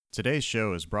Today's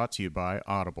show is brought to you by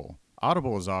Audible.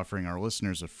 Audible is offering our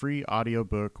listeners a free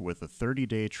audiobook with a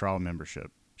 30-day trial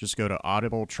membership. Just go to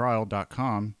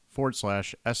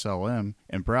audibletrial.com/SLM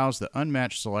and browse the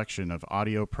unmatched selection of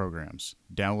audio programs.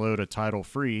 Download a title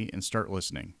free and start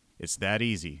listening. It's that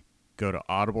easy. Go to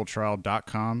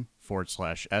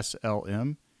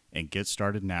audibletrial.com/SLM and get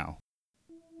started now.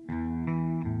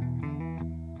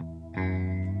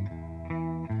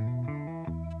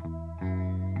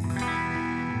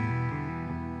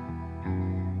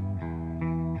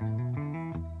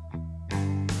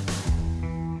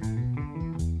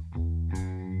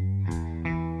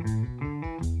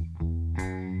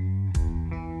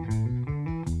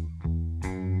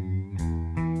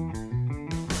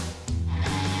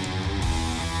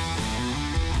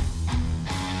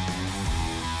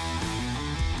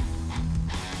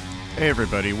 Hey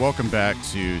everybody, welcome back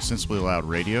to Sensibly Loud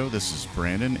Radio. This is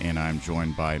Brandon, and I'm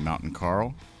joined by Mountain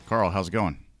Carl. Carl, how's it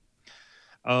going?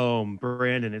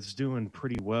 Brandon, it's doing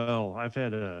pretty well. I've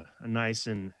had a nice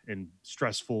and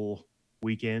stressful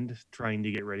weekend trying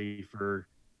to get ready for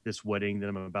this wedding that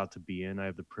I'm about to be in. I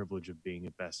have the privilege of being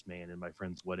a best man in my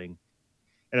friend's wedding.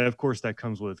 And of course that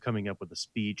comes with coming up with a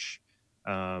speech.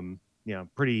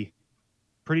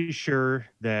 Pretty sure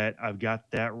that I've got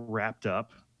that wrapped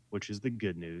up, which is the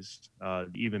good news. The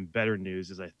even better news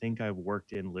is I think I've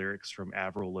worked in lyrics from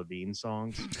Avril Lavigne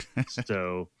songs.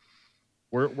 So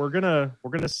we're gonna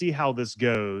see how this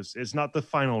goes. It's not the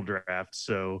final draft,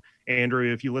 so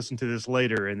Andrew, if you listen to this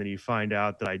later and then you find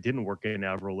out that I didn't work in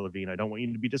Avril Lavigne, I don't want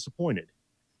you to be disappointed.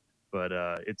 But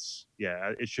it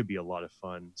should be a lot of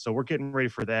fun. So we're getting ready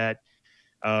for that.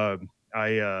 Um,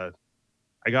 I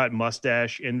got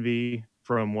mustache envy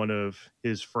from one of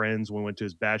his friends when we went to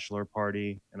his bachelor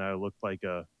party, and I looked like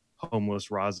a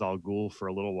homeless Ra's al Ghul for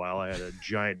a little while. I had a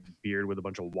giant beard with a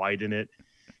bunch of white in it.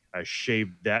 I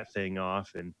shaved that thing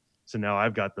off, and so now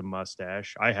I've got the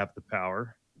mustache. I have the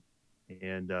power,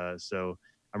 and so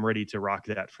I'm ready to rock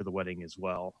that for the wedding as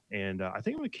well. And I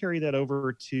think I'm going to carry that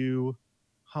over to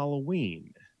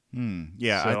Halloween.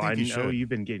 Yeah, I So I think you know should. you've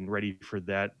been getting ready for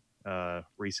that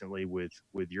recently with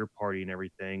your party and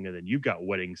everything, and then you've got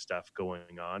wedding stuff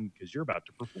going on because you're about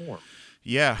to perform.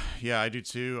 Yeah, I do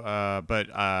too.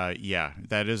 Yeah,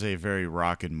 that is a very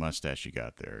rockin' mustache you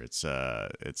got there. It's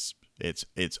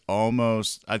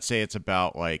almost. I'd say it's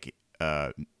about like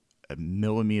a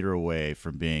millimeter away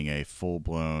from being a full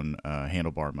blown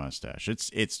handlebar mustache.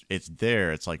 It's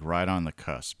there. It's like right on the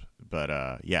cusp.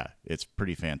 But yeah, it's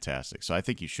pretty fantastic. So I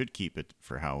think you should keep it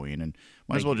for Halloween, and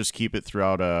might as Thank well you. just keep it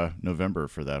throughout November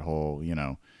for that whole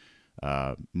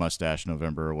mustache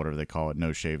November or whatever they call it,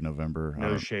 no shave November. I No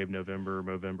don't shave November,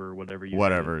 Movember, whatever you name it.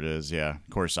 whatever it is. Yeah, of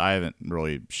course I haven't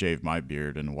really shaved my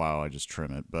beard in a while. I just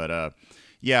trim it, but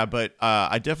yeah, but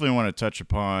I definitely want to touch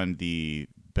upon the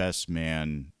best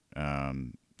man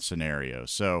scenario.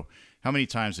 So, how many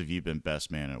times have you been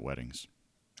best man at weddings?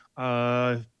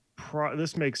 Uh,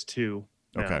 this makes two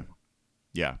Okay, now.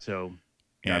 yeah, So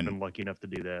yeah, I've and been lucky enough to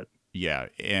do that. yeah,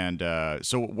 and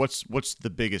so what's the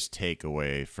biggest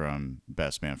takeaway from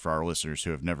best man for our listeners who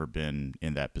have never been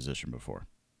in that position before?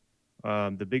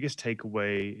 The biggest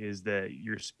takeaway is that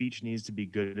your speech needs to be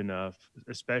good enough,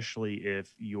 especially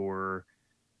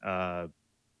uh,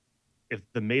 if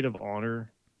the maid of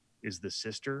honor is the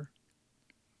sister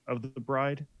of the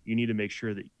bride. You need to make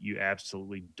sure that you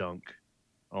absolutely dunk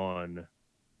on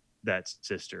that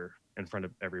sister in front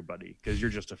of everybody because you're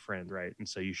just a friend, right? And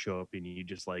so you show up and you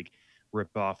just like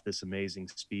rip off this amazing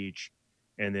speech,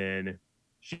 and then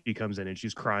she comes in and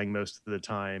she's crying most of the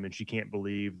time and she can't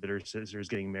believe that her sister is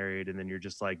getting married, and then you're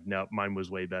just like, nope, mine was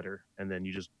way better, and then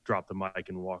you just drop the mic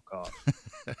and walk off.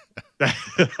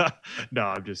 No,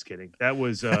 I'm just kidding. That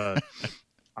was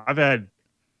I've had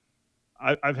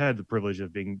I've had the privilege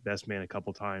of being best man a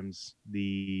couple times.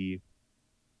 The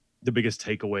biggest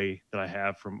takeaway that I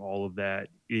have from all of that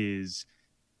is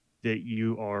that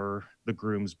you are the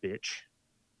groom's bitch,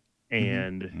 Mm-hmm.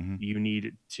 and Mm-hmm. you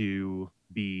need to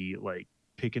be like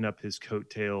picking up his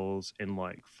coattails and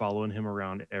like following him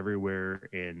around everywhere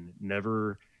and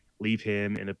never leave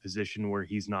him in a position where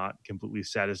he's not completely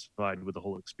satisfied with the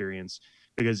whole experience,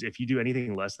 because if you do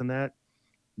anything less than that,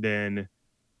 then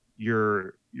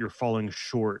you're falling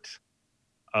short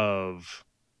of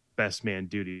best man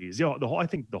duties. You know, the whole I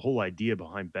think the whole idea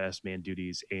behind best man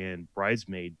duties and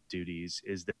bridesmaid duties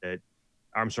is that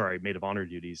I'm sorry, maid of honor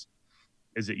duties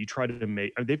is that you try to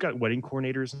make. They've got wedding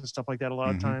coordinators and stuff like that a lot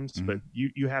of Mm-hmm. times, Mm-hmm. but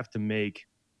you have to make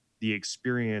the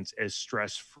experience as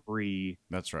stress free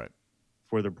That's right.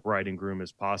 for the bride and groom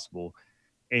as possible.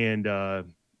 And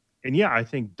and yeah, I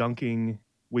think dunking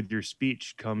with your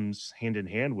speech comes hand in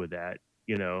hand with that.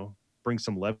 You know, bring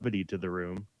some levity to the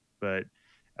room, but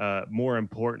more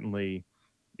importantly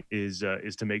is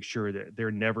to make sure that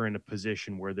they're never in a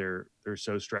position where they're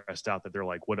so stressed out that they're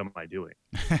like, "What am I doing?"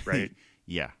 Right?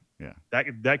 Yeah, yeah,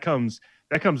 That comes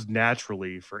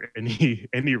naturally for any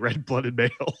any red-blooded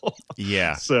male.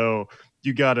 yeah. So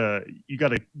you gotta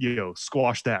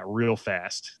squash that real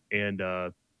fast and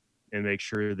make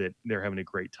sure that they're having a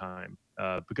great time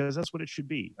because that's what it should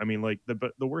be. I mean, like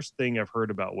the worst thing I've heard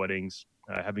about weddings,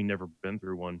 having never been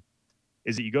through one,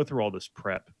 is that you go through all this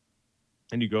prep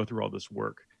and you go through all this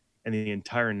work, and the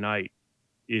entire night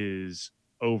is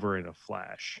over in a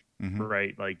flash, Hmm.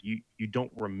 right? Like you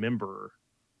don't remember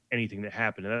anything that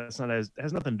happened. And that's not as it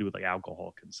has nothing to do with like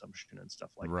alcohol consumption and stuff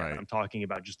like that. Right. I'm talking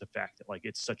about just the fact that like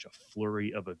it's such a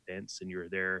flurry of events and you're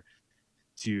there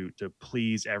to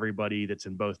please everybody that's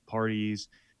in both parties,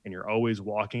 and you're always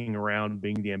walking around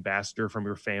being the ambassador from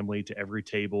your family to every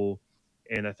table.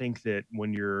 And I think that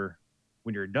when you're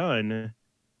done,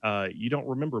 you don't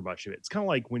remember much of it. It's kind of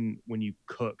like when you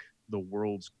cook the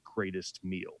world's greatest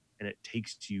meal and it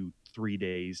takes you 3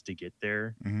 days to get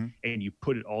there, Hmm. and you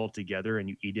put it all together and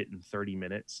you eat it in 30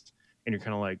 minutes, and you're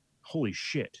kind of like, holy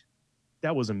shit,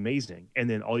 that was amazing. And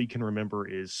then all you can remember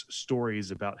is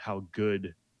stories about how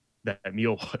good that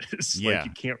meal was. Like Yeah.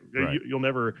 you can't, Right. you'll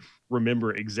never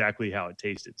remember exactly how it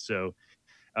tasted. So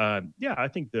yeah, I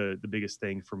think the biggest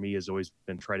thing for me has always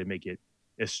been try to make it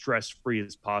as stress free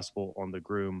as possible on the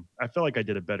groom. I feel like I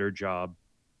did a better job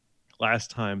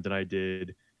last time than I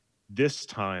did this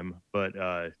time, but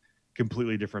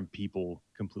completely different people,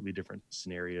 completely different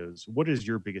scenarios. What is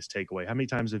your biggest takeaway? How many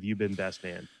times have you been best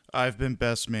man? I've been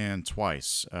best man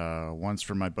twice. Once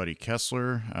for my buddy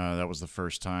Kessler. That was the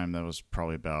first time. That was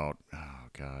probably about, oh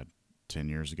god, 10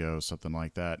 years ago, something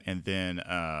like that. And then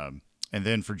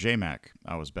for JMac,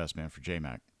 I was best man for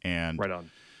JMac. And Right on.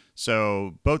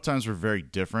 so both times were very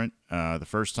different. The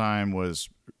first time was,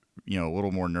 a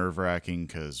little more nerve wracking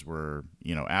because we're,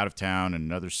 out of town in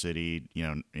another city,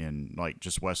 in like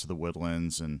just west of the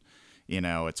Woodlands, and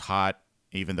it's hot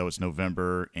even though it's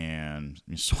November and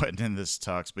you're sweating in this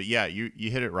tux. But yeah, you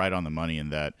hit it right on the money in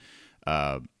that,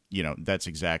 that's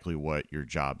exactly what your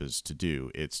job is to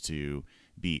do. It's to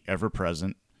be ever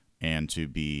present and to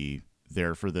be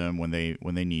there for them when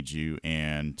they need you,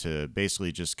 and to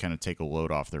basically just kind of take a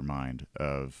load off their mind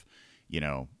of,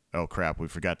 oh crap, we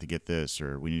forgot to get this,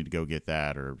 or we need to go get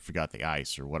that, or forgot the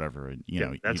ice, or whatever. And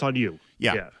Yeah, that's on you.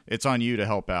 yeah, Yeah. it's on you to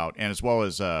help out, and as well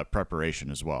as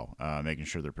preparation as well, making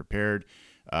sure they're prepared,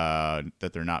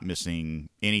 that they're not missing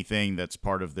anything that's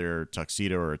part of their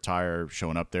tuxedo or attire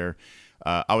showing up there.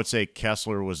 I would say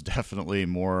Kessler was definitely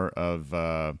more of.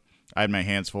 I had my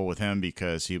hands full with him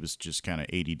because he was just kind of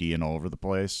ADD and all over the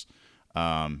place.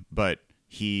 But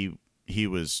he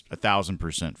was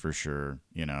 1,000% for sure.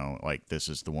 Like this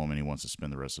is the woman he wants to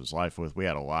spend the rest of his life with. We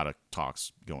had a lot of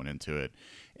talks going into it,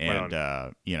 Right and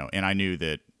on. and I knew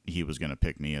that he was going to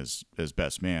pick me as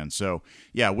best man. So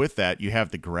yeah, with that you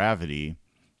have the gravity.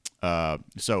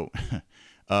 So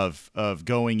of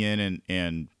going in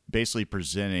and basically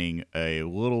presenting a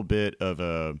little bit of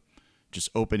a just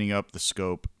opening up the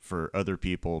scope for other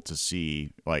people to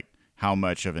see like how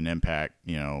much of an impact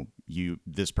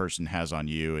this person has on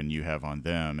you and you have on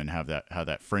them, and have that how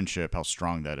that friendship, how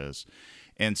strong that is.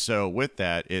 And so with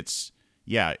that, it's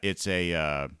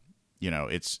a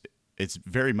it's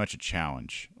very much a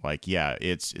challenge. Like yeah,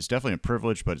 it's definitely a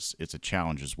privilege, but it's a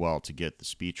challenge as well to get the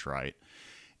speech right.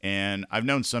 And I've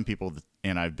known some people,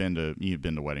 and you've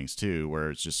been to weddings too, where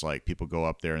it's just like people go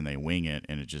up there and they wing it,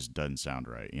 and it just doesn't sound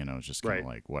right. It's just kind of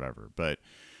Right. like whatever. But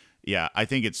yeah, I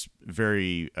think it's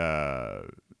very.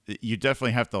 You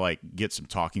definitely have to like get some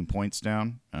talking points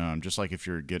down, just like if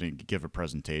you're getting to give a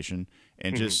presentation,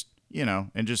 and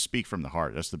Mhm. just speak from the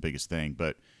heart. That's the biggest thing.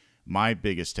 But my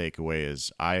biggest takeaway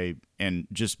is and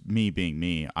just me being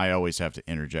me, I always have to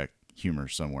interject humor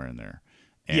somewhere in there,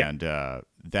 Yeah. and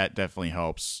that definitely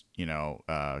helps.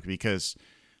 Because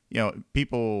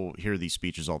people hear these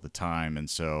speeches all the time, and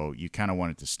so you kind of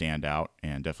want it to stand out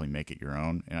and definitely make it your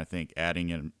own. And I think adding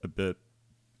in a bit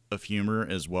of humor,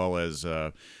 as well as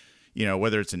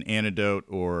whether it's an anecdote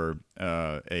or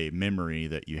a memory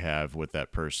that you have with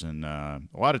that person. A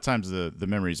lot of times the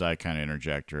memories I kind of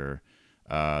interject are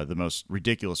the most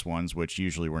ridiculous ones, which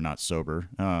usually we're not sober.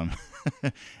 Yeah,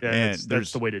 And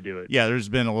that's the way to do it. yeah, there's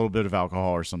been a little bit of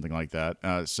alcohol or something like that.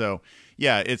 So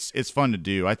yeah, it's fun to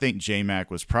do. I think JMac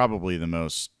was probably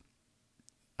the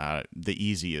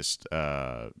easiest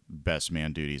best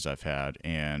man duties I've had,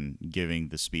 and giving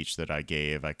the speech that I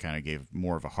gave, I kind of gave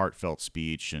more of a heartfelt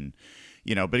speech, and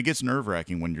but it gets nerve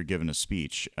wracking when you're giving a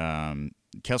speech.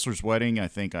 Kessler's wedding, I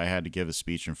think I had to give a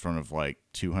speech in front of like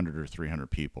 200 or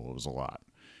 300 people. It was a lot.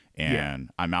 Yeah, And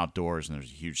I'm outdoors and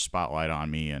there's a huge spotlight on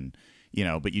me and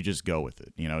but you just go with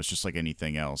it. It's just like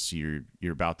anything else. You're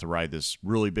about to ride this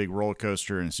really big roller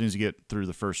coaster and as soon as you get through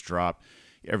the first drop,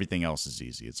 everything else is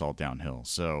easy. It's all downhill.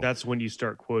 So, that's when you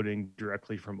start quoting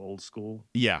directly from old school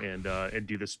yeah. and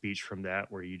do the speech from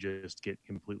that, where you just get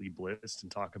completely blitzed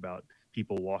and talk about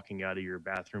people walking out of your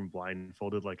bathroom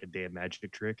blindfolded like a damn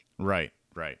magic trick. Right,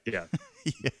 right. Yeah.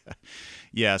 Yeah.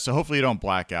 Yeah, so hopefully you don't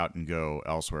black out and go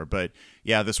elsewhere. But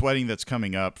yeah, this wedding that's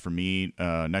coming up for me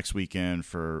next weekend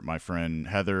for my friend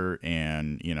Heather,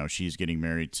 and she's getting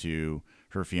married to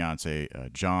her fiance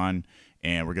John,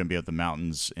 and we're going to be at the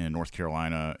mountains in North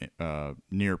Carolina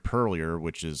near Purlier,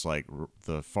 which is like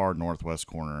the far northwest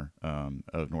corner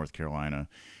of North Carolina.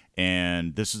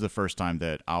 And this is the first time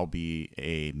that I'll be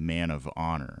a man of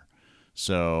honor.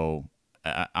 So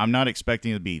I'm not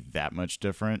expecting it to be that much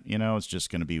different. It's just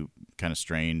going to be kind of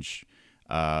strange.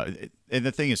 And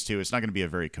the thing is, too, it's not going to be a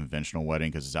very conventional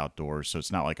wedding because it's outdoors. So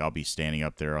it's not like I'll be standing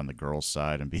up there on the girls'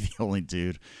 side and be the only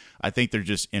dude. I think they're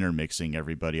just intermixing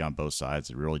everybody on both sides.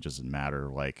 It really doesn't matter.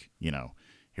 Like,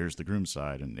 here's the groom's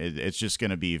side. And it's just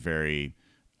going to be very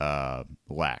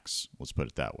lax. Let's put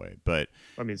it that way. But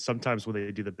I mean, sometimes when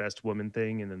they do the best woman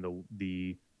thing and then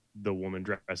the woman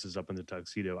dresses up in the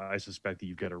tuxedo, I suspect that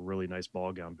you've got a really nice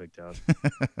ball gown picked out.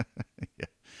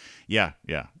 yeah,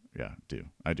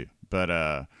 I do.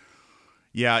 But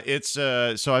yeah, it's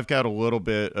so I've got a little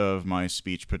bit of my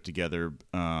speech put together,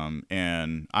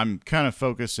 and I'm kind of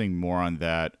focusing more on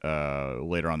that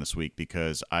later on this week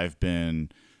because I've been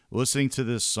listening to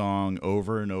this song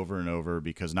over and over and over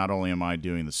because not only am I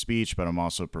doing the speech, but I'm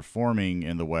also performing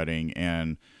in the wedding,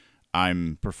 and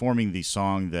I'm performing the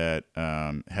song that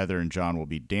Heather and John will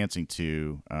be dancing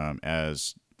to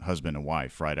as husband and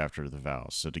wife right after the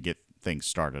vows. So to get things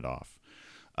started off.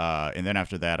 And then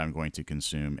after that, I'm going to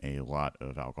consume a lot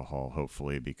of alcohol,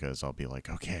 hopefully, because I'll be like,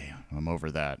 okay, I'm over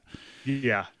that.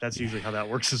 Yeah, that's usually how that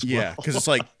works as well. Yeah, because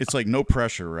it's like no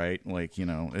pressure, right? Like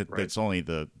Right. it's only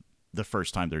the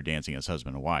first time they're dancing as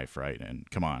husband and wife, right? And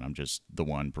come on, I'm just the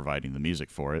one providing the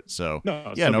music for it. So No,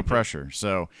 it's yeah, no no big deal. pressure.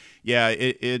 So yeah,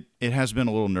 it has been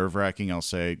a little nerve wracking, I'll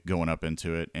say, going up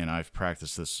into it. And I've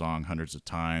practiced this song hundreds of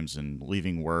times and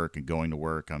leaving work and going to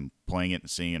work. I'm playing it and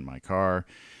singing it in my car.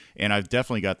 And I've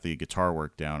definitely got the guitar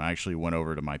work down. I actually went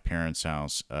over to my parents'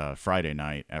 house Friday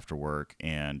night after work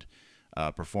and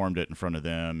performed it in front of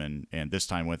them, and this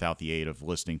time without the aid of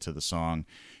listening to the song,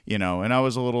 and I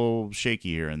was a little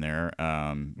shaky here and there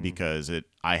because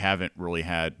I haven't really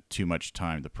had too much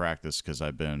time to practice because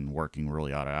I've been working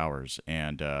really odd hours,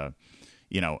 and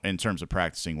in terms of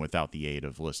practicing without the aid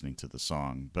of listening to the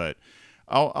song, but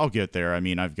I'll get there. I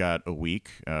mean, I've got a week.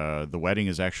 The wedding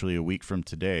is actually a week from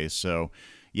today, so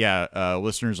yeah,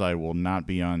 listeners, I will not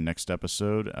be on next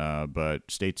episode, but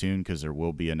stay tuned because there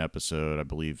will be an episode. I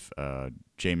believe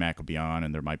J Mac will be on,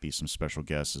 and there might be some special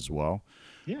guests as well.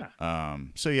 Yeah.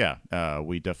 So yeah,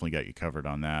 we definitely got you covered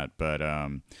on that. But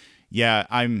yeah,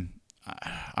 I'm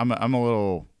a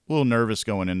little nervous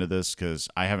going into this because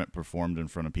I haven't performed in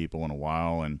front of people in a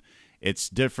while, and it's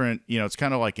different. It's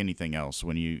kind of like anything else.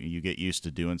 When you get used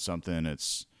to doing something,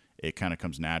 it kind of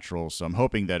comes natural. So I'm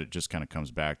hoping that it just kind of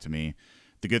comes back to me.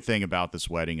 The good thing about this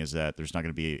wedding is that there's not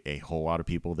going to be a whole lot of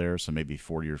people there, so maybe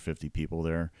 40 or 50 people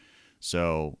there.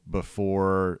 So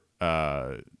before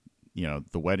the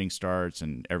wedding starts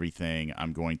and everything,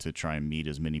 I'm going to try and meet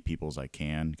as many people as I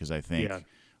can because I think Yeah.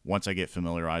 once I get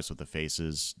familiarized with the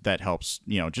faces, that helps.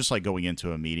 Just like going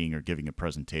into a meeting or giving a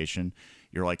presentation,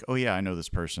 you're like, oh yeah, I know this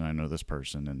person,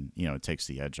 and it takes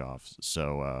the edge off.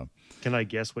 So Can I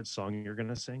guess what song you're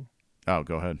gonna sing? oh,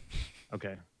 go ahead.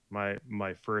 Okay.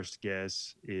 My first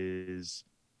guess is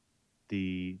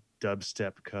the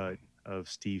dubstep cut of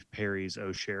Steve Perry's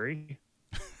 "Oh Sherry."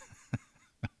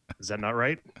 Is that not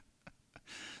right?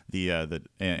 And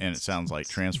it sounds like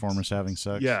Transformers having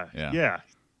sex. Yeah. Yeah. Yeah.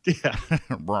 Yeah.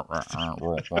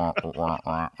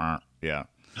 Yeah.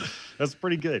 That's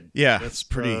pretty good. Yeah, That's it's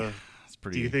do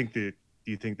you pretty.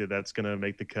 think that that's gonna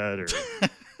make the cut or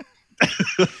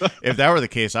If that were the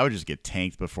case, I would just get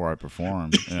tanked before I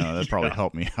perform. That'd probably yeah,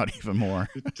 help me out even more.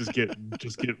 just get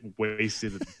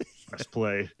wasted and press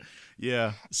play?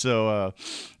 Yeah. So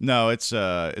no, it's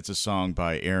a song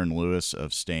by Aaron Lewis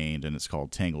of Stained, and it's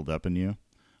called "Tangled Up in You."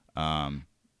 Um,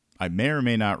 I may or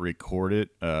may not record it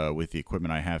with the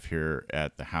equipment I have here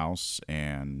at the house,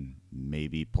 and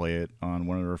maybe play it on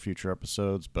one of our future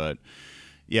episodes. But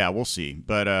Yeah, we'll see.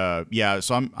 But yeah,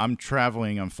 so I'm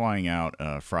traveling. I'm flying out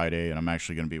Friday, and I'm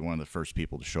actually going to be one of the first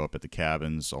people to show up at the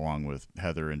cabins, along with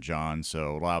Heather and John.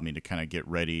 So allow me to kind of get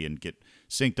ready and get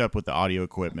synced up with the audio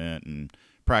equipment and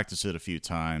practice it a few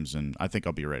times, and I think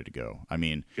I'll be ready to go. I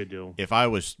mean, Good deal. if I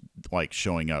was like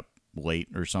showing up late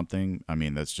or something, I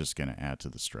mean that's just going to add to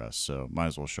the stress. So might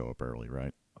as well show up early,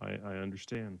 right? I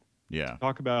understand. Yeah.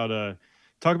 Talk about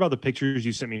talk about the pictures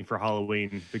you sent me for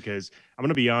Halloween, because I'm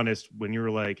gonna be honest, when you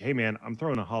were like, "Hey man, I'm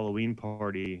throwing a Halloween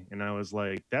party," and I was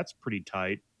like, "That's pretty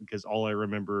tight," because all I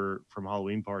remember from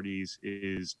Halloween parties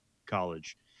is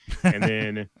college. And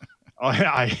then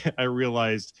I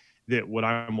realized that what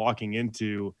I'm walking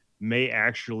into may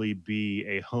actually be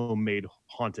a homemade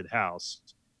haunted house.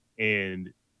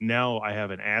 And now I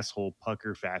have an asshole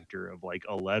pucker factor of like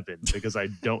 11 because I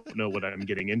don't know what I'm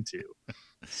getting into.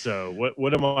 So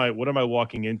what am I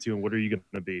walking into, and what are you going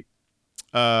to be?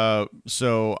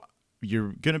 So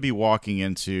you're going to be walking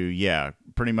into, yeah,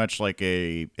 pretty much like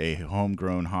a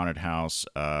homegrown haunted house.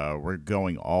 We're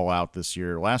going all out this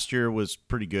year. Last year was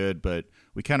pretty good, but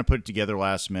we kind of put it together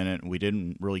last minute. We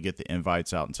didn't really get the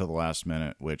invites out until the last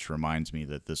minute, which reminds me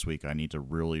that this week I need to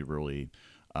really, really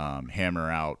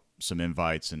hammer out some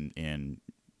invites and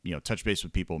touch base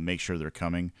with people, make sure they're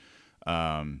coming,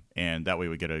 and that way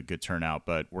we get a good turnout.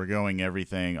 But we're going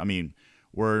everything. I mean,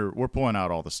 we're pulling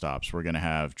out all the stops. We're gonna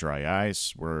have dry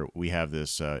ice. We have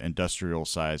this industrial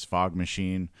size fog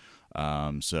machine.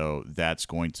 So that's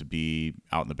going to be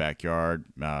out in the backyard.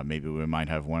 Maybe we might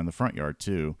have one in the front yard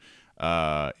too.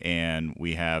 And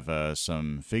we have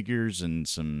some figures and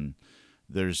some.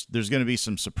 There's going to be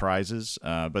some surprises.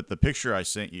 But the picture I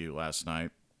sent you last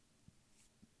night,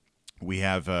 we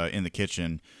have in the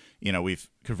kitchen. We've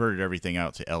converted everything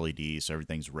out to LED, so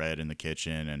everything's red in the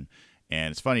kitchen,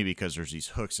 and it's funny because there's these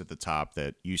hooks at the top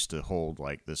that used to hold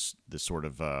like this sort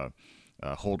of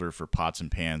holder for pots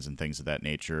and pans and things of that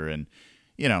nature. And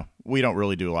we don't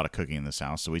really do a lot of cooking in this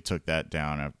house, so we took that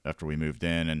down after we moved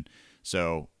in. And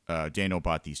so Daniel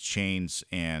bought these chains,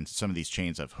 and some of these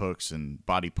chains have hooks and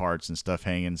body parts and stuff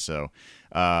hanging. So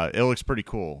it looks pretty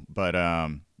cool. But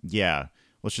yeah,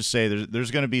 let's just say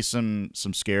there's going to be some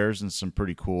scares and some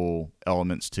pretty cool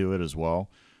elements to it as well.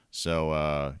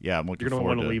 So yeah, I'm looking You're going to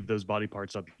want forward to to. leave those body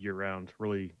parts up year round.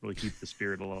 Really, really keep the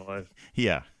spirit alive.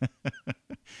 Yeah, I don't,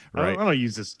 right. I don't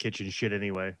use this kitchen shit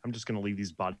anyway. I'm just going to leave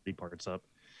these body parts up.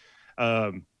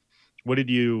 Um, what did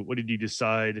you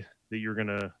decide that you're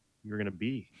gonna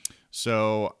be?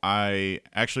 So I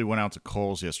actually went out to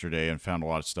Kohl's yesterday and found a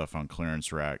lot of stuff on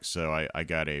clearance rack. So I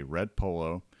got a red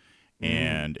polo Mm,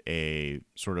 and a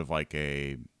sort of like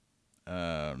a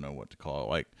I don't know what to call it,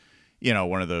 like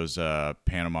one of those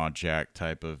Panama Jack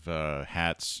type of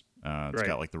hats. It's right.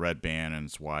 got like the red band and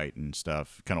it's white and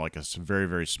stuff, kind of like a very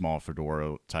very small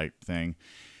fedora type thing.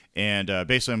 And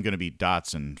basically, I'm going to be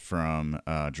Dotson from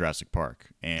Jurassic Park.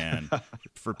 And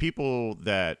for people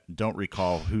that don't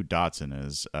recall who Dotson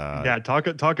is, Yeah, talk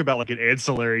about like an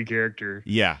ancillary character.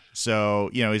 yeah. So,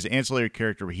 he's an ancillary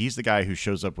character. He's the guy who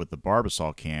shows up with the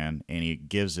Barbasol can and he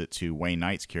gives it to Wayne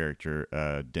Knight's character,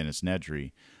 Dennis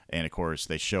Nedry. And of course,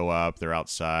 they show up, they're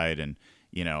outside, and,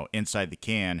 inside the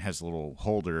can has a little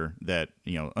holder that,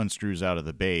 unscrews out of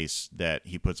the base that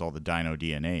he puts all the dino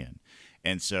DNA in.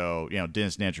 And so,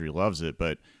 Dennis Nedry loves it.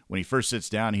 But when he first sits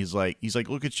down, he's like,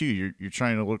 look at you. You're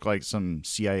trying to look like some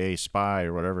CIA spy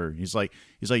or whatever. He's like,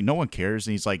 no one cares.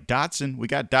 And he's like, Dotson, we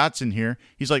got Dotson here.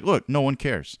 He's like, look, no one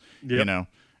cares, you Yep, know?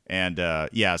 And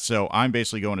yeah, so I'm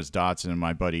basically going as Dotson, and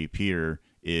my buddy Peter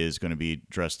is going to be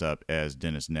dressed up as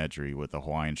Dennis Nedry with the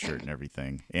Hawaiian shirt and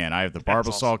everything. And I have the that's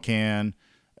Barbasol awesome. can,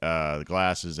 the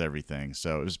glasses, everything.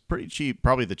 So it was pretty cheap,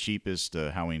 probably the cheapest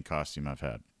Halloween costume I've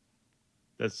had.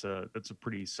 That's a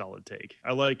pretty solid take.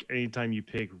 I like anytime you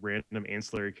pick random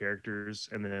ancillary characters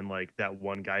and then like that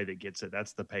one guy that gets it.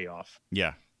 That's the payoff.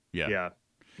 Yeah, yeah, Yeah,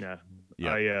 yeah.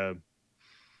 yep. I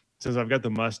since I've got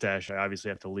the mustache, I obviously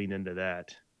have to lean into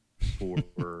that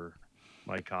for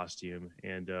my costume,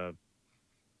 and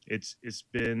it's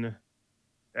been.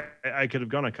 I could have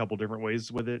gone a couple different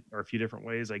ways with it, or a few different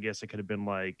ways. I guess I could have been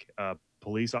like a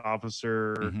police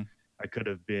officer. Hmm. I could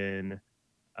have been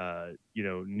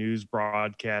news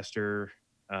broadcaster,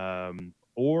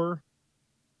 or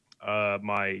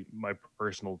my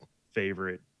personal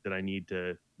favorite that I need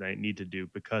to do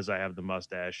because I have the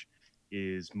mustache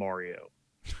is Mario.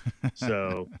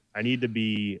 So I need to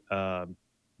be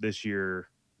this year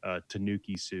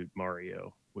Tanuki suit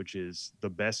Mario, which is the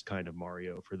best kind of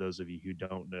Mario for those of you who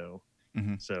don't know.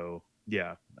 Hmm. So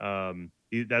yeah,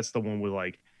 that's the one with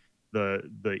like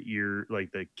the ear,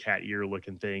 like the cat ear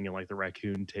looking thing, and like the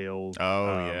raccoon tail.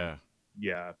 Oh yeah.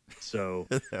 Yeah. So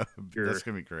That's you're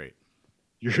gonna be great.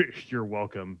 you're you're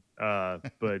welcome.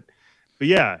 But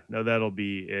yeah, no, that'll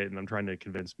be it. And I'm trying to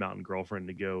convince Mountain Girlfriend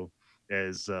to go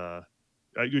as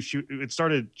it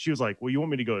started. She was like, "Well, you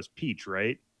want me to go as Peach,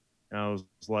 right?" And I was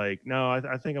like, "No,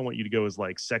 I think I want you to go as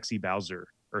like Sexy Bowser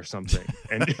or something."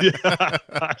 And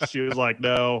she was like,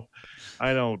 "No,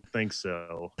 I don't think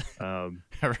so."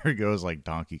 Ever goes like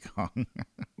Donkey Kong.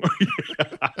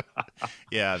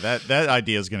 Yeah, that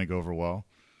idea is gonna go over well.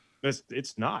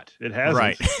 it's not. It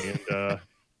Right. hasn't, and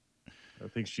I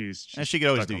think And she's she could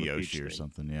always stuck do on the Peach Yoshi or thing.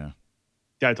 something. Yeah.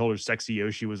 Yeah, I told her Sexy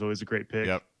Yoshi was always a great pick.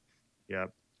 Yep. Yeah,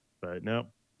 but no,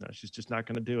 she's just not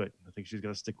going to do it. I think she's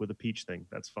going to stick with the Peach thing.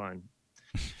 That's fine.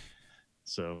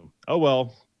 So, oh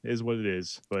well, it is what it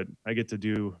is. But I get to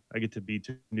be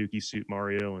Tanuki Suit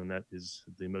Mario, and that is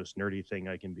the most nerdy thing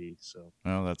I can be. So,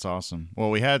 Well, that's awesome.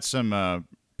 Well, we had some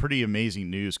pretty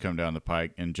amazing news come down the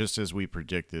pike, and just as we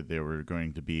predicted, there were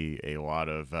going to be a lot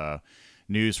of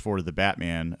news for the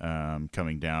Batman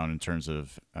coming down in terms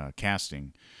of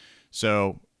casting.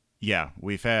 So, yeah,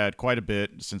 we've had quite a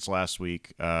bit since last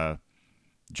week.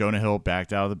 Jonah Hill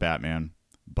backed out of the Batman,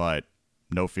 but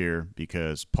no fear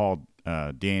because no,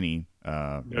 Dano.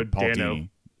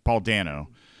 Paul Dano.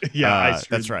 Yeah, I That's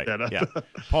screwed right. that up. Yeah,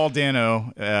 Paul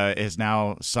Dano is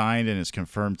now signed and is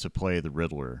confirmed to play the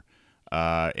Riddler,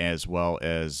 as well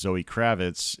as Zoe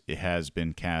Kravitz has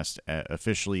been cast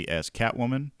officially as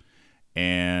Catwoman,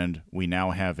 and we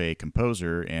now have a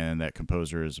composer, and that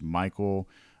composer is Michael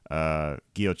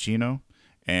Giacchino,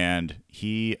 and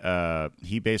he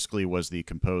basically was the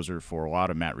composer for a lot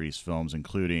of Matt Reeves films,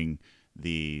 including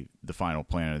the final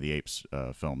Planet of the Apes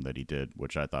film that he did,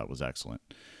 which I thought was excellent.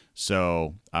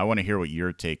 So I want to hear what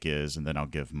your take is, and then I'll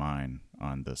give mine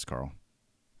on this, Carl.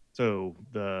 So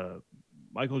the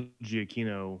Michael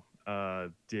Giacchino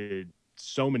did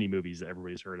so many movies that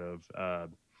everybody's heard of.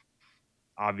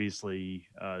 Obviously,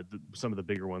 some of the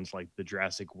bigger ones like the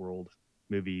Jurassic World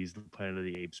movies, the Planet of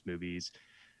the Apes movies.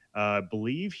 I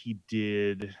believe he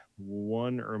did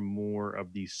one or more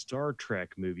of the Star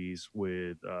Trek movies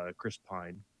with Chris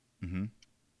Pine. Mm-hmm.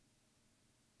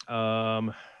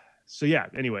 Um, so yeah.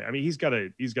 Anyway, I mean, he's got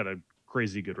a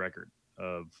crazy good record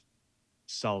of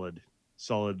solid,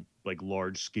 solid like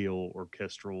large scale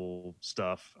orchestral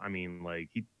stuff. I mean, like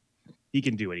he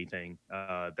can do anything.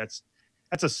 That's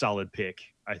a solid pick,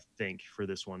 I think, for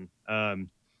this one.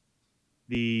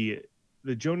 The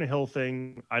the Jonah Hill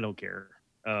thing, I don't care.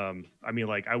 I mean,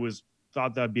 like I was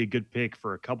thought that'd be a good pick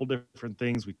for a couple different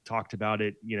things. We talked about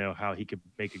it, how he could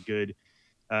make a good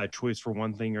choice for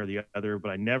one thing or the other,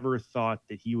 but I never thought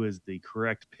that he was the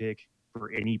correct pick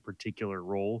for any particular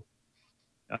role.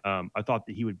 I thought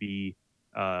that he would be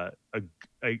I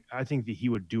think that he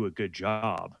would do a good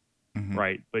job, Mm-hmm.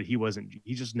 right? But he wasn't.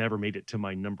 He just never made it to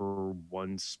my number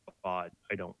one spot.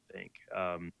 I don't think.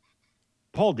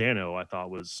 Paul Dano, I thought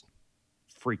was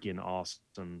freaking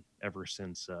awesome ever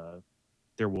since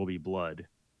There Will Be Blood,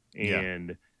 Yeah.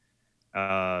 and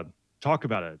uh, talk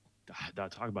about a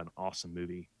talk about an awesome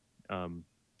movie. Um,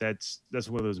 that's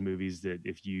one of those movies that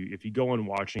if you go on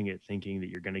watching it thinking that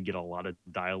you're going to get a lot of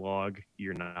dialogue,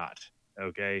 you're not.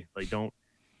 Okay, like don't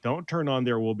turn on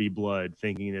There Will Be Blood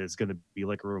thinking that it's going to be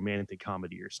like a romantic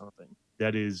comedy or something.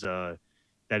 That is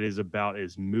about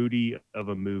as moody of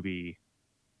a movie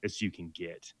as you can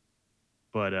get,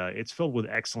 but it's filled with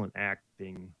excellent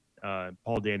acting.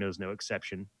 Paul Dano's no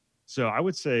exception. So I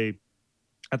would say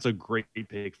that's a great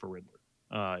pick for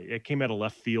Riddler. It came out of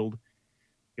left field.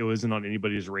 It wasn't on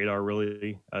anybody's radar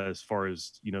really, as far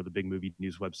as the big movie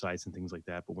news websites and things like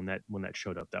that. But when that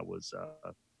showed up, that was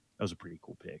a pretty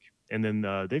cool pick. And then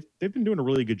they've been doing a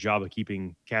really good job of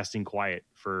keeping casting quiet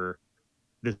for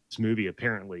this movie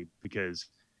apparently, because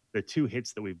the two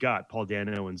hits that we've got, Paul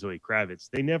Dano and Zoe Kravitz,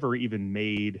 they never even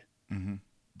made Mm-hmm.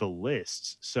 the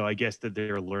lists. So I guess that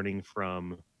they're learning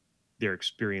from their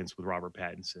experience with Robert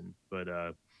Pattinson. But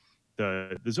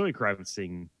the Zoe Kravitz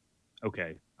thing,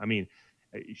 okay. I mean,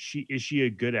 is she a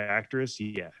good actress?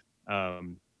 Yeah.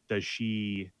 Does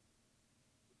she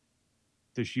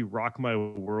rock my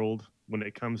world when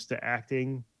it comes to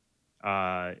acting?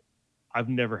 Uh, I've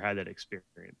never had that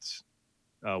experience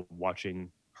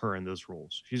watching her in those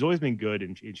roles. She's always been good,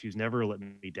 and she's never let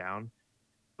me down.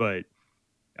 But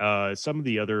some of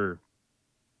the other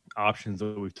options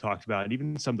that we've talked about, and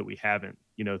even some that we haven't,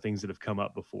 things that have come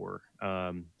up before.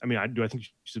 I mean, I think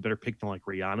she's a better pick than like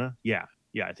Rihanna? Yeah,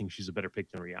 I think she's a better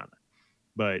pick than Rihanna.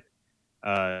 But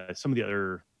some of the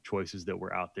other choices that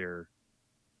were out there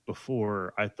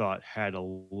before, I thought had a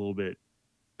little bit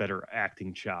better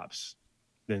acting chops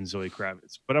than Zoe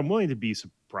Kravitz. But I'm willing to be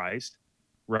surprised,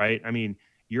 right? I mean,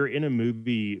 you're in a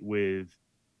movie with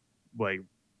like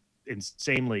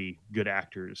insanely good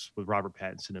actors with Robert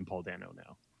Pattinson and Paul Dano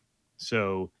now.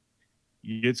 So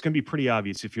it's going to be pretty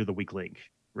obvious if you're the weak link,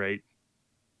 right?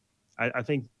 I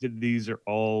think that these are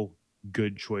all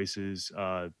good choices.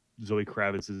 Zoe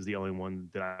Kravitz is the only one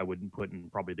that I wouldn't put in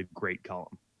probably the great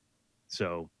column.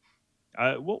 So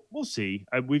we'll see.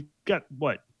 We've got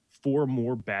what, four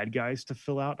more bad guys to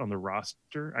fill out on the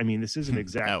roster. I mean, this isn't At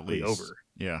exactly least. over.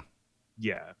 Yeah.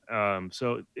 Yeah.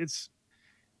 So it's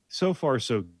so far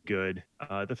so good.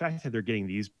 The fact that they're getting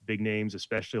these big names,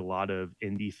 especially a lot of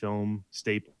indie film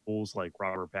staples like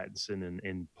Robert Pattinson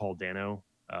and Paul Dano,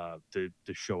 to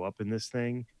show up in this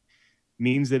thing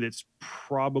means that it's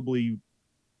probably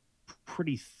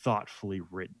pretty thoughtfully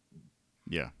written.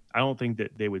 Yeah. I don't think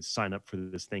that they would sign up for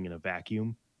this thing in a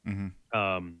vacuum. Hmm.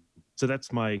 Um, so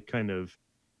that's my kind of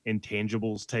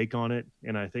intangibles take on it,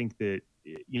 and I think that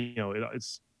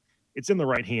it's in the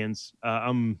right hands.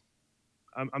 I'm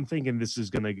thinking this is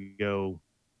going to go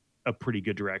a pretty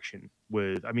good direction.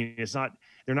 With, I mean, it's not,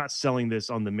 they're not selling this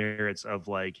on the merits of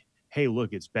like, hey,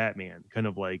 look, it's Batman, kind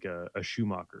of like a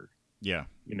Schumacher, Yeah.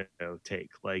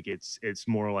 take. Like it's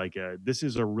more like this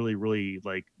is a really really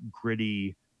like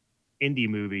gritty indie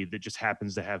movie that just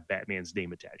happens to have Batman's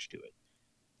name attached to it.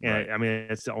 Right. And I mean,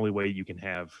 that's the only way you can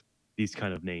have these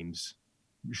kind of names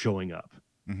showing up.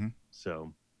 Hmm.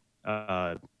 So,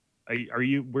 are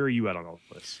you, where are you at on all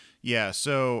this? Yeah,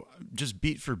 so just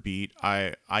beat for beat,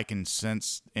 I can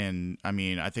sense, and I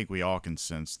mean, I think we all can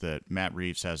sense that Matt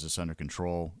Reeves has this under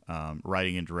control.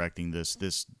 Writing and directing this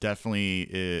definitely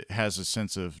it has a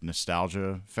sense of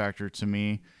nostalgia factor to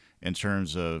me in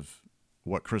terms of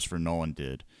what Christopher Nolan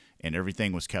did, and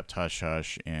everything was kept hush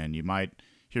hush. And you might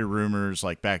hear rumors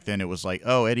like back then it was like,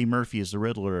 oh, Eddie Murphy is the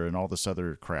Riddler, and all this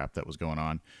other crap that was going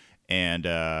on. And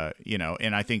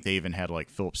and I think they even had like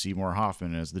Philip Seymour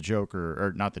Hoffman as the Joker,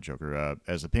 or not the Joker,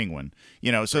 as the Penguin.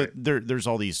 So Right. there's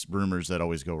all these rumors that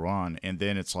always go on, and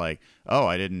then it's like, oh,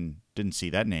 I didn't see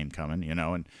that name coming,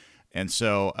 and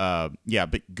so yeah.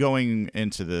 But going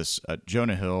into this,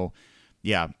 Jonah Hill,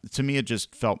 yeah, to me it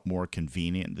just felt more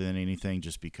convenient than anything,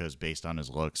 just because based on his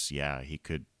looks, yeah, he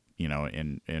could,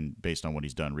 and based on what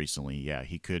he's done recently, yeah,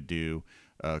 he could do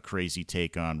a crazy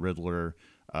take on Riddler.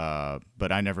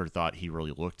 But I never thought he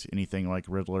really looked anything like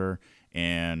Riddler.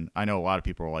 And I know a lot of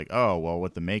people are like, oh, well,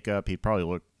 with the makeup, he probably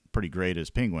looked pretty great as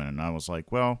Penguin. And I was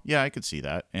like, well, yeah, I could see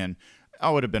that. And I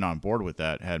would have been on board with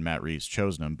that had Matt Reeves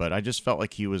chosen him. But I just felt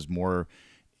like he was more,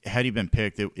 had he been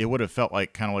picked, it would have felt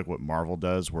like kind of like what Marvel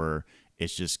does, where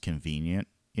it's just convenient,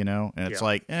 and it's Yeah.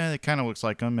 like, it kind of looks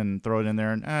like him, and throw it in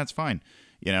there, and it's fine,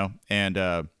 and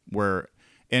where,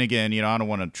 and again, I don't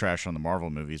want to trash on the Marvel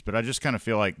movies, but I just kind of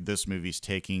feel like this movie's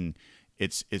taking,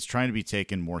 it's trying to be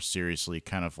taken more seriously,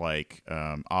 kind of like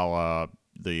a la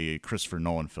the Christopher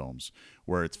Nolan films,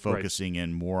 where it's Right. focusing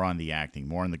in more on the acting,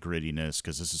 more on the grittiness,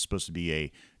 because this is supposed to be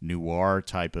a noir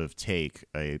type of take,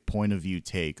 a point of view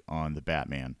take on the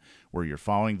Batman, where you're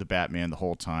following the Batman the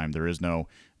whole time. There is no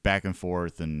back and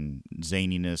forth and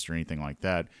zaniness or anything like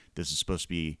that. This is supposed to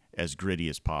be as gritty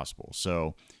as possible.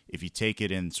 So if you take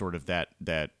it in sort of that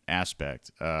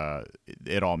aspect,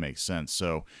 it all makes sense.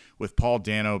 So with Paul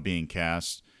Dano being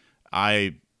cast,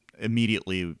 I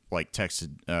immediately like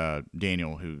texted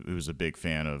Daniel, who's a big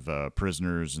fan of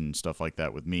Prisoners and stuff like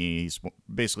that with me. He's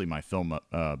basically my film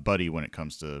buddy when it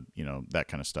comes to that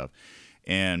kind of stuff.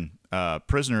 And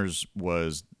Prisoners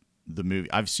was the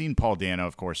movie. I've seen Paul Dano,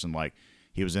 of course, in like,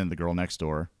 he was in The Girl Next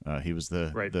Door. He was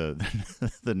the Right. the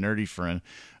the nerdy friend,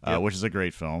 Yep. which is a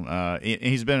great film.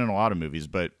 He's been in a lot of movies,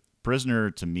 but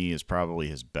Prisoner to me is probably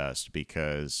his best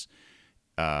because,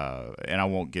 and I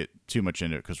won't get too much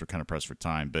into it because we're kind of pressed for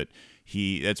time. But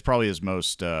it's probably his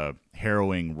most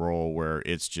harrowing role, where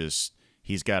it's just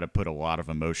he's got to put a lot of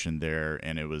emotion there,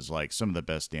 and it was like some of the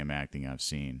best damn acting I've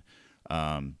seen.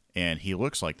 And he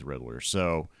looks like the Riddler,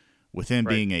 so with him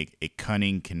Right. being a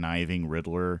cunning, conniving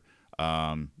Riddler,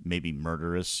 maybe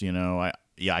murderous,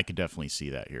 I could definitely see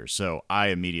that here. So I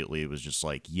immediately was just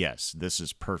like, yes, this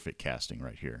is perfect casting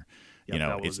right here. Yep.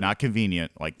 That It's was it. not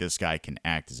convenient. Like, this guy can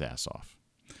act his ass off.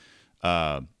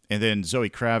 And then Zoe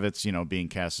Kravitz, being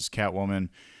cast as Catwoman,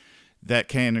 that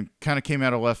kind of came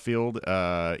out of left field.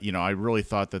 I really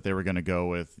thought that they were going to go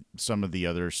with some of the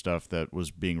other stuff that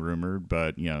was being rumored,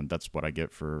 but that's what I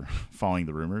get for following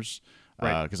the rumors.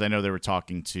 Right. Because I know they were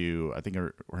talking to, I think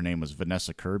her name was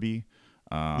Vanessa Kirby,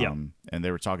 Yeah. and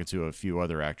they were talking to a few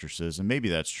other actresses, and maybe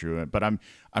that's true. But I'm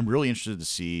really interested to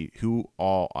see who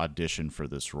all auditioned for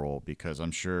this role, because I'm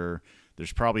sure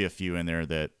there's probably a few in there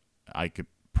that I could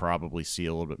probably see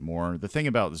a little bit more. The thing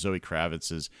about Zoe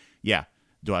Kravitz is, yeah,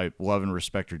 Do I love and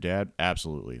respect her dad?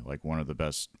 Absolutely. Like one of the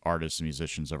best artists and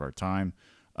musicians of our time.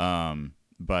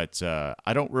 But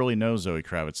I don't really know Zoe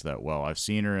Kravitz that well. I've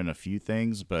seen her in a few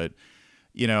things, but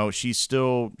she's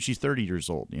 30 years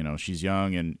old. She's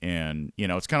young, and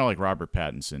it's kind of like Robert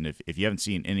Pattinson. If you haven't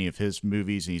seen any of his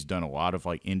movies, and he's done a lot of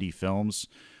like indie films,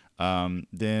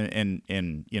 then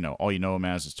and all you know him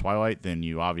as is Twilight, then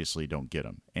you obviously don't get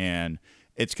him. And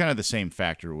it's kind of the same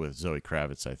factor with Zoe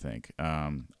Kravitz, I think.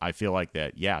 I feel like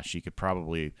that, yeah, she could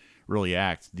probably really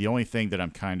act. The only thing that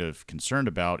I'm kind of concerned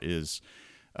about is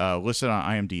listed on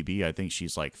IMDb. I think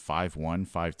she's like 5'1",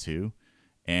 5'2",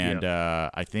 and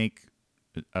Yep. I think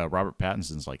Robert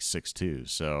Pattinson's like 6'2",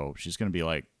 so she's going to be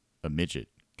like a midget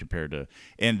compared to.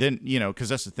 And then because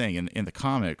that's the thing in the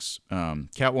comics,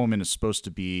 Catwoman is supposed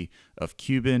to be of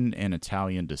Cuban and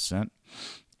Italian descent,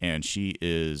 and she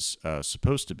is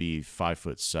supposed to be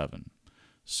 5'7".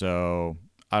 So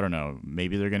I don't know.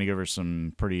 Maybe they're going to give her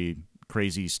some pretty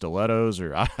crazy stilettos,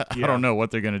 or I don't Yeah. know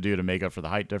what they're going to do to make up for the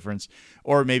height difference,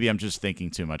 or maybe I'm just thinking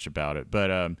too much about it. But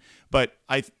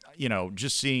I,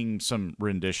 just seeing some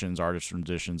renditions, artist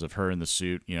renditions of her in the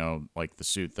suit, like the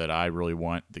suit that I really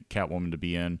want the Catwoman to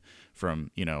be in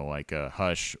from, like a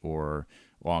Hush or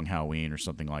Long Halloween or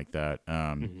something like that.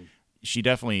 Hmm. She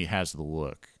definitely has the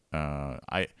look.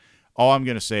 I All I'm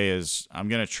gonna say is I'm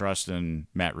gonna trust in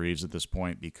Matt Reeves at this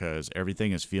point because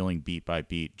everything is feeling beat by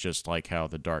beat, just like how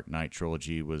the Dark Knight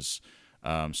trilogy was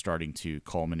starting to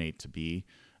culminate to be.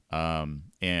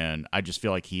 And I just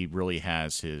feel like he really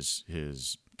has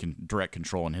his direct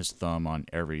control and his thumb on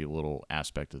every little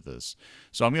aspect of this.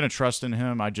 So I'm gonna trust in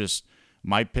him.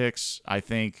 My picks. I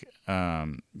think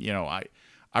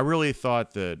I really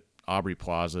thought that Aubrey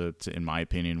Plaza, in my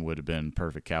opinion, would have been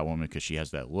perfect Catwoman because she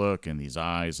has that look and these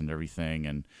eyes and everything.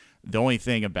 And the only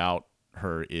thing about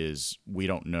her is we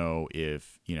don't know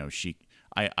if she.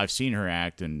 I've seen her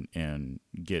act and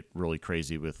get really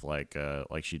crazy with like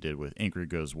she did with Ingrid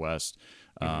Goes West.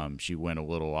 Hmm. She went a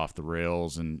little off the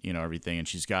rails and everything, and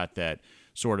she's got that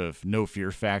sort of no fear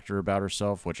factor about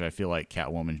herself, which I feel like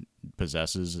Catwoman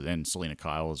possesses, and Selena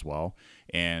Kyle as well.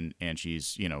 And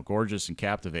she's gorgeous and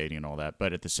captivating and all that,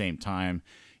 but at the same time,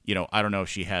 I don't know if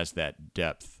she has that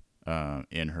depth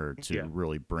in her to Yeah.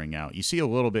 really bring out. You see a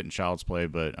little bit in Child's Play,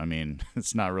 but I mean,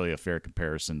 it's not really a fair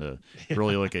comparison to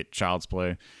really look at Child's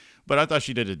Play. But I thought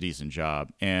she did a decent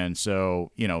job, and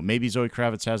so maybe Zoe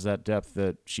Kravitz has that depth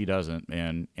that she doesn't,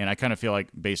 and I kind of feel like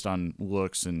based on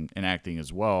looks and acting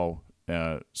as well,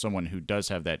 someone who does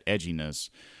have that edginess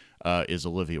is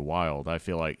Olivia Wilde. I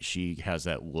feel like she has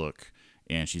that look,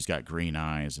 and she's got green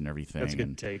eyes and That's a everything, good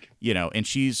and take. and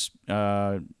she's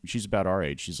about our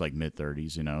age. She's like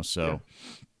mid-30s, Yeah. so.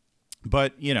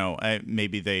 But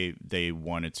maybe they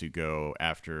wanted to go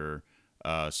after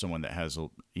someone that has a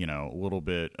little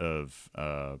bit of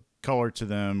color to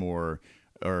them, or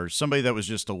somebody that was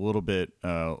just a little bit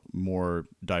more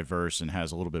diverse and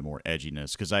has a little bit more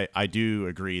edginess. Because I do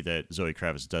agree that Zoe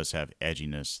Kravitz does have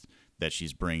edginess that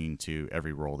she's bringing to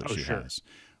every role that Oh, she sure. has.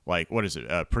 Like what is it,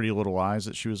 Pretty Little Lies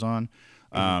that she was on?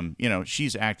 Hmm.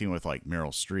 She's acting with like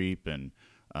Meryl Streep and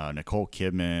Nicole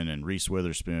Kidman and Reese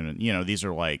Witherspoon, and these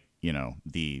are like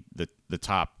the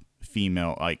top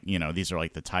female, like these are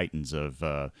like the titans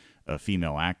of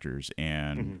female actors.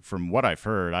 And Hmm. from what I've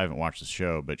heard, I haven't watched the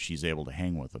show, but she's able to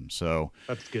hang with them. So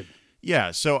That's good.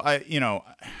 yeah, so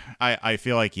I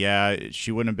feel like yeah,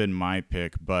 she wouldn't have been my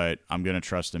pick, but I'm gonna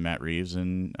trust in Matt Reeves,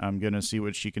 and I'm gonna see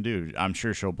what she can do. I'm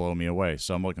sure she'll blow me away,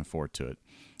 so I'm looking forward to it.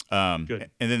 Good.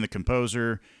 And then the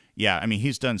composer, yeah, I mean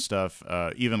he's done stuff.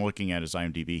 Even looking at his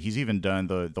IMDb, he's even done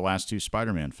the last two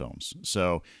Spider-Man films.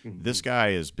 So Hmm. this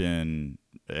guy has been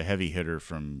a heavy hitter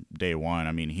from day one.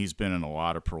 I mean he's been in a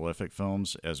lot of prolific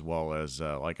films, as well as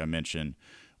like I mentioned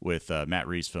with Matt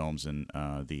Reeves films and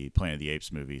the Planet of the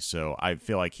Apes movie. So I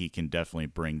feel like he can definitely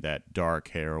bring that dark,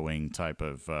 harrowing type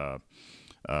of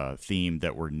theme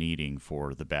that we're needing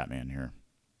for the Batman here.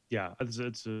 Yeah,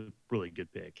 it's a really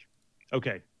good pick.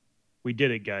 Okay, we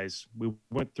did it, guys. We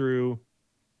went through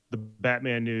the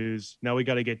Batman news. Now we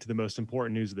got to get to the most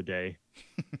important news of the day.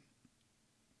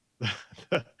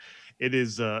 It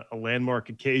is a landmark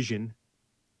occasion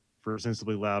for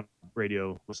Sensibly Loud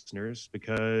radio listeners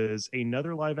because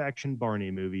another live action Barney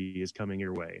movie is coming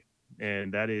your way.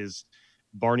 And that is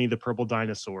Barney the Purple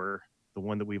Dinosaur, the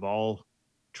one that we've all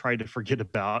tried to forget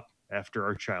about after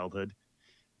our childhood.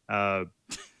 Uh,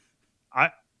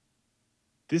 I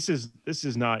this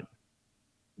is not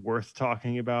worth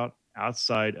talking about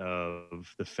outside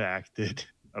of the fact that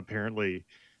apparently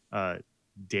uh,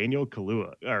 Daniel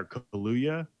Kaluuya,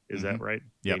 is Mm-hmm. that right?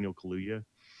 Yep. Daniel Kaluuya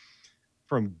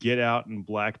from Get Out and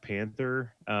Black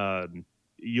Panther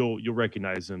you'll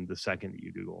recognize him the second that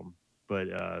you Google him. But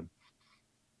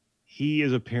he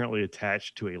is apparently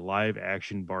attached to a live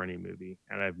action Barney movie,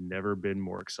 and I've never been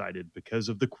more excited because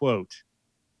of the quote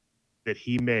that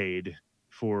he made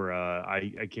for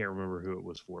I can't remember who it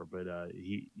was for, but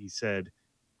he said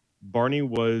Barney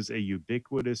was a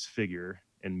ubiquitous figure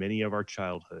in many of our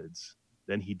childhoods.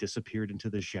 Then he disappeared into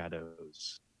the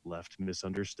shadows, left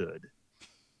misunderstood.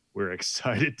 We're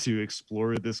excited to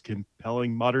explore this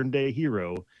compelling modern day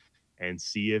hero and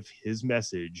see if his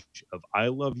message of I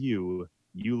love you,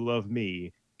 you love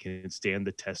me can stand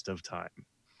the test of time.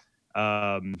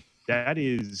 That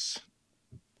is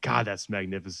God, that's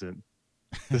magnificent.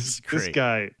 It's This great.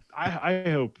 guy, I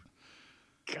hope,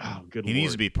 oh good He needs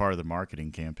to lord. be part of the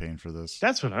marketing campaign for this.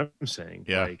 That's what I'm saying.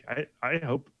 Yeah. I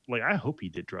hope he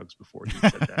did drugs before he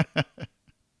said that.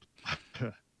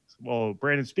 Well,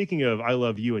 Brandon, speaking of I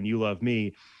love you and you love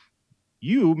me,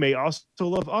 you may also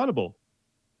love Audible.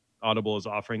 Audible is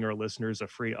offering our listeners a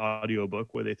free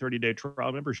audiobook with a 30-day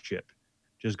trial membership.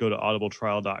 Just go to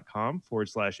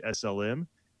audibletrial.com/SLM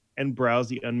and browse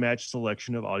the unmatched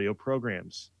selection of audio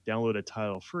programs. Download a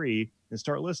title free and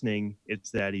start listening.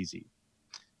 It's that easy.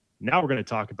 Now we're going to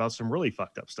talk about some really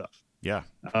fucked up stuff. Yeah.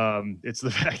 It's the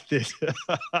fact that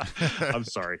I'm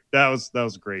sorry. That was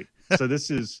great. So this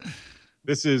is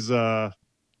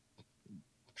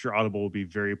sure Audible will be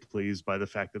very pleased by the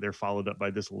fact that they're followed up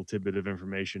by this little tidbit of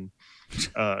information.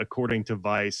 According to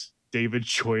Vice, David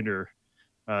Joyner,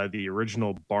 the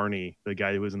original Barney, the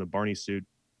guy who was in the Barney suit,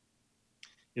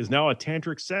 is now a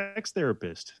tantric sex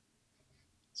therapist.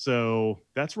 So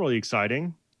that's really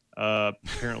exciting.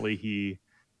 Apparently, he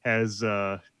has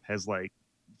like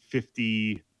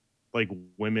 50 like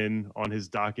women on his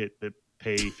docket that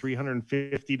pay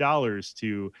 $350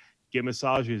 to get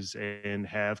massages and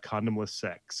have condomless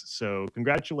sex. So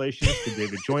congratulations to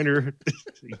David Joyner.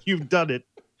 You've done it.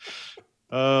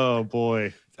 Oh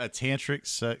boy. A tantric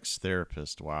sex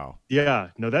therapist. Wow. Yeah,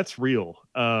 no, that's real.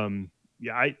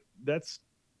 Yeah, I that's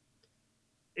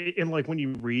and like when you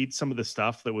read some of the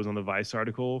stuff that was on the Vice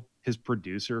article, his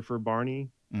producer for Barney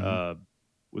Hmm. uh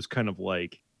was kind of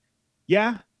like,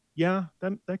 yeah, yeah,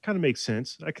 that kind of makes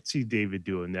sense. I could see David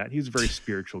doing that. He's a very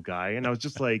spiritual guy, and I was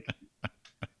just like,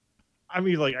 I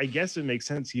mean, like, I guess it makes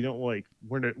sense. You don't like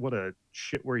what a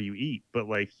shit where you eat, but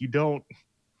like, you don't.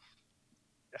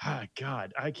 Ah,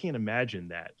 God, I can't imagine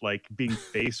that. Like being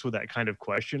faced with that kind of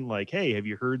question, like, "Hey, have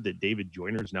you heard that David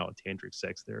Joyner is now a tantric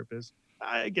sex therapist?"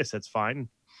 I guess that's fine.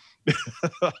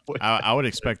 I would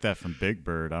expect that from Big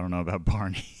Bird. I don't know about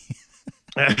Barney.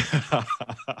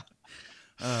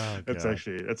 Oh That's God.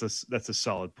 actually that's a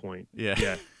solid point. Yeah.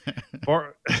 Yeah,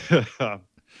 Bar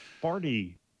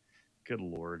Barney. Good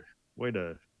lord, way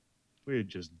to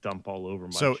just dump all over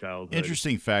my So childhood.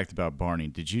 interesting fact about Barney.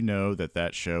 Did you know that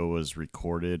that show was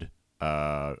recorded?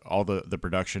 All the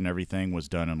production, everything was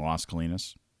done in Las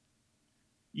Colinas.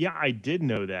 Yeah, I did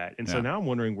know that, and so Yeah. now I'm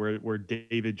wondering where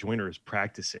David Joyner is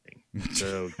practicing.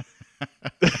 So,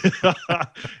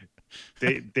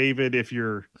 David, if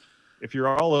you're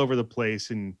all over the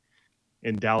place in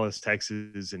Dallas,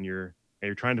 Texas, and you're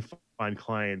trying to find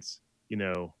clients,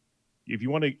 if you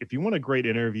want a great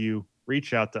interview,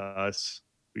 reach out to us.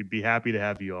 We'd be happy to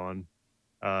have you on,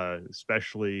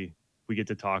 especially if we get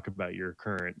to talk about your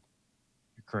current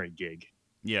gig.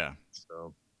 Yeah.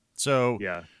 So So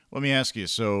yeah, let me ask you.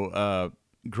 So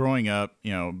growing up,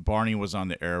 Barney was on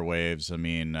the airwaves. I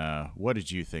mean, what did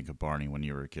you think of Barney when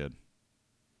you were a kid?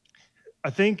 I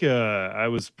think I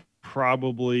was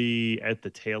probably at the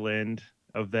tail end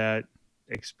of that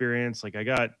experience. Like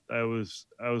I was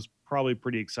probably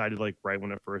pretty excited like right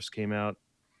when it first came out,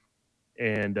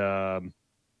 and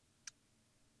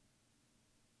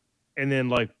then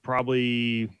like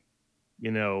probably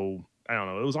I don't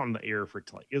know, it was on the air for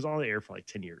like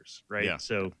 10 years, right? Yeah.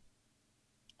 So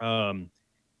um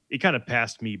it kind of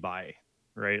passed me by,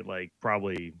 right? Like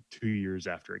probably 2 years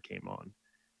after it came on.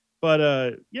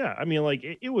 But yeah, I mean like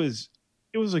it was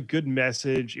a good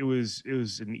message. It was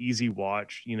an easy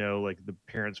watch, like the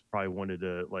parents probably wanted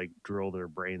to like drill their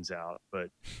brains out, but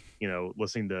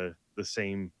listening to the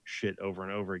same shit over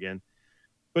and over again.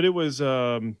 But it was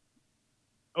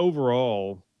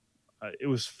overall it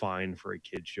was fine for a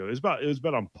kid show. It was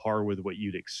about on par with what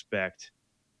you'd expect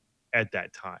at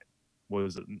that time.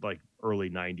 Was it like early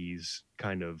 90s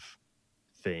kind of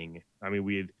thing. I mean,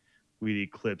 we'd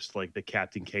eclipsed like the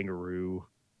Captain Kangaroo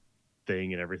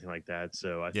thing and everything like that.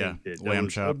 So I Yeah. think that Lamb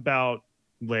was chop. about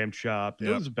Lamb Chop. Yep.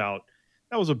 That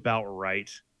was about right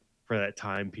for that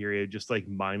time period. Just like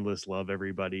mindless love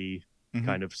everybody Hmm.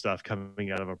 kind of stuff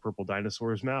coming out of a purple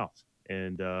dinosaur's mouth,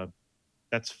 and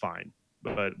that's fine.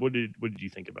 But what did you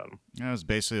think about him? It was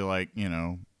basically like,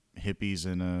 hippies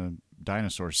in a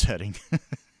dinosaur setting.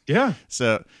 Yeah,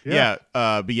 So yeah.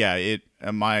 yeah, but yeah, it.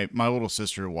 My little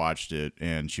sister watched it,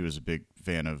 and she was a big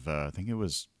fan of. I think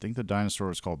the dinosaur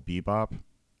was called Bebop,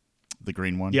 the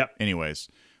green one. Yep. Anyways,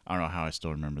 I don't know how I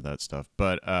still remember that stuff,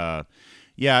 but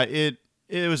yeah, it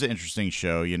was an interesting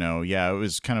show. Yeah, it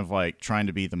was kind of like trying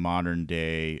to be the modern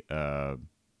day,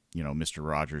 Mister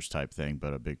Rogers type thing,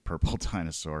 but a big purple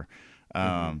dinosaur. Hmm.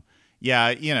 Um, yeah,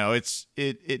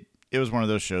 it was one of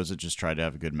those shows that just tried to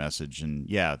have a good message, and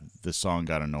yeah, the song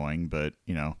got annoying, but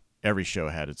every show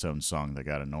had its own song that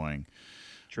got annoying.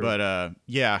 True. But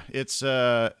yeah, it's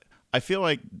I feel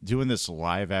like doing this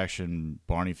live action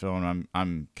Barney film.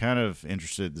 I'm kind of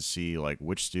interested to see like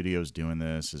which studio's doing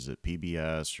this. Is it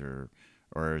PBS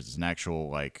or is it an actual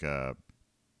like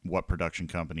what production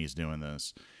company is doing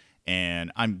this?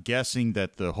 And I'm guessing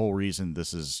that the whole reason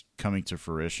this is coming to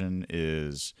fruition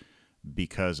is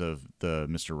because of the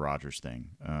Mister Rogers thing.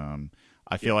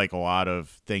 I feel Yep. like a lot of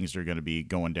things are going to be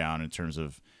going down in terms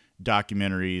of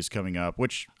documentaries coming up,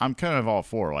 which I'm kind of all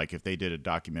for. Like if they did a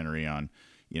documentary on,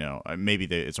 maybe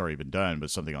it's already been done, but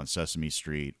something on Sesame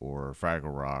Street or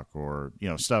Fraggle Rock or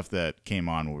stuff that came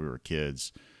on when we were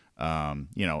kids. And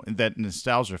that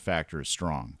nostalgia factor is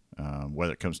strong,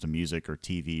 whether it comes to music or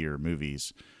TV or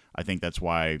movies. I think that's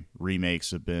why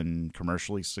remakes have been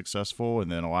commercially successful,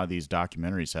 and then a lot of these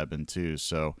documentaries have been too.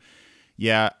 So,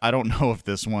 yeah, I don't know if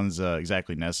this one's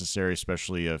exactly necessary,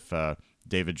 especially if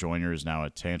David Joyner is now a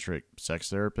tantric sex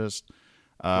therapist.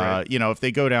 Right. If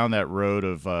they go down that road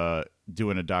of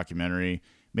doing a documentary,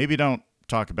 maybe don't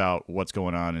talk about what's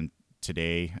going on in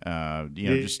today.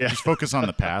 Just Yeah. just focus on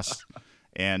the past,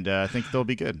 and I think they'll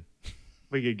be good.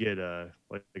 We could get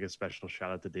like a special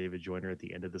shout out to David Joyner at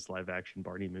the end of this live action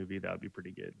Barney movie. That would be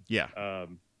pretty good. Yeah,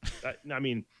 Um, I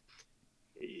mean,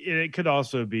 it could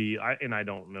also be, and I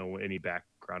don't know any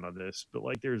background on this, but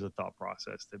like there's a thought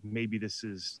process that maybe this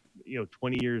is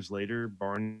 20 years later,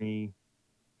 Barney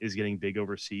is getting big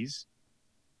overseas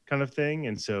kind of thing,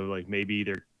 and so like maybe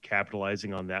they're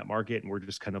capitalizing on that market, and we're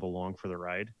just kind of along for the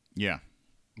ride. yeah.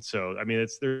 So I mean,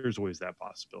 there's always that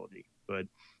possibility. But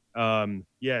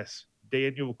yes,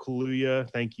 Daniel Kaluuya,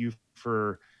 thank you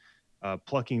for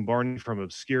plucking Barney from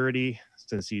obscurity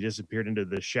since he disappeared into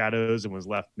the shadows and was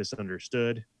left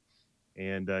misunderstood,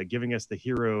 and giving us the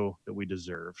hero that we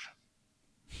deserve.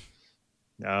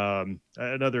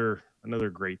 Another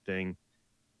great thing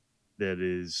that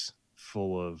is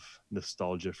full of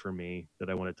nostalgia for me that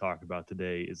I want to talk about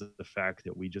today is the fact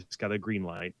that we just got a green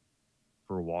light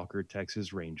for Walker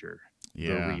Texas Ranger, the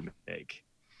Yeah. remake.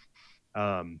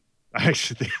 I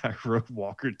actually think I wrote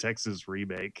Walker Texas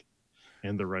remake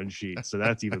in the run sheet, so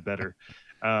that's even better.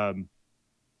 Um,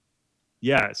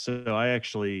 yeah, so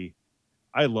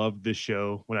I loved this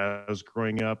show when I was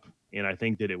growing up, and I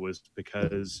think that it was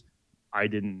because I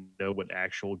didn't know what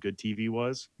actual good TV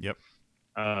was. Yep.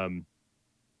 Um,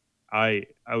 I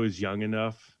was young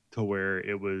enough to where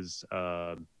it was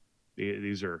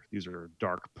these are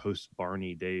dark post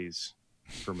Barney days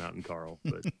for Mountain Carl,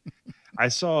 but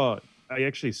I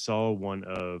actually saw one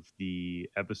of the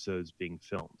episodes being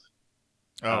filmed.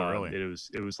 Oh, really?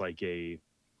 It was like a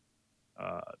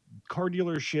uh, car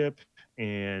dealership,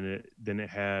 and then it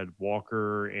had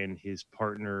Walker and his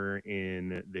partner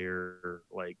in their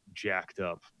like jacked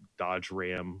up Dodge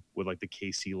Ram with like the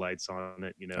KC lights on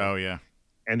it, Oh, yeah.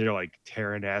 and they're like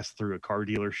tearing ass through a car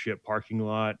dealership parking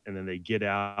lot, and then they get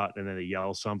out and then they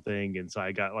yell something, and so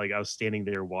I was standing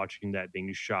there watching that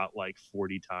being shot like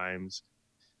 40 times,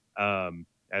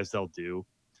 as they'll do.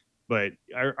 But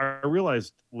I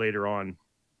realized later on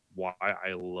why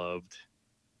I loved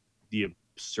the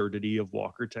absurdity of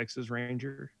Walker Texas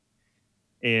Ranger,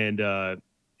 and uh,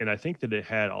 and I think that it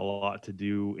had a lot to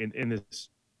do in this.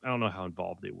 I don't know how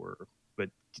involved they were, but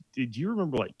did you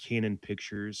remember like Canon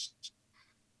Pictures,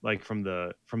 like from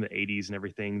the 80s and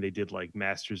everything? They did like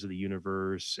Masters of the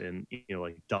Universe and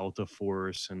like Delta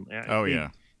Force, and Oh, they yeah.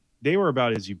 they were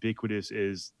about as ubiquitous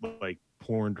as like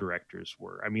porn directors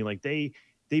were. I mean, like they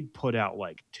put out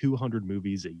like 200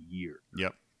 movies a year.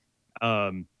 Yep.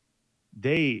 Um,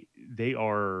 they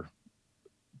are,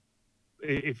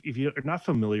 if you're not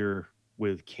familiar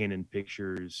with Canon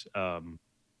Pictures, and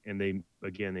they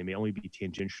may only be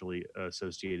tangentially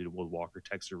associated with Walker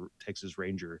Texas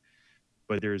Ranger,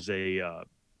 but there's a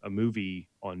movie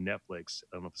on Netflix.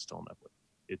 I don't know if it's still on Netflix.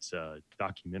 It's a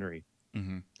documentary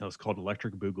Mm-hmm. that was called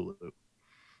Electric Boogaloo,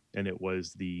 and it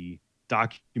was the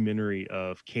documentary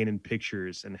of Canon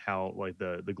Pictures and how like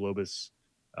the Globus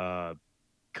uh,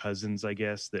 cousins, I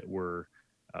guess, that were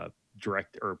uh,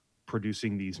 direct or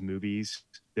producing these movies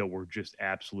that were just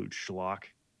absolute schlock,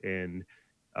 and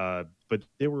but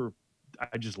they were,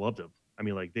 I just loved them. I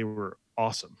mean, like they were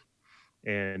awesome,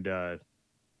 and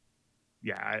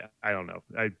yeah, I don't know.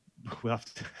 I will have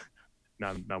to, now,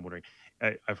 I'm wondering.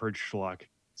 I've heard schlock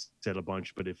said a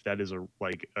bunch, but if that is a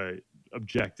like a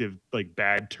objective like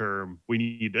bad term, we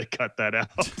need to cut that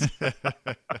out.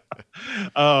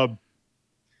 um,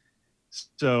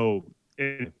 so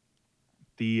and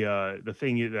the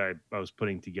thing that I was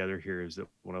putting together here is that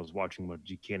when I was watching my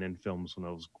Canon films when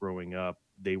I was growing up,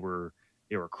 they were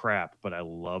crap, but I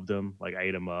loved them. Like I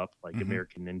ate them up, like Hmm.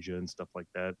 American Ninja and stuff like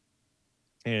that.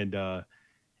 And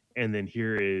and then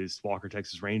here is Walker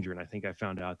Texas Ranger, and I think I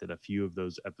found out that a few of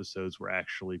those episodes were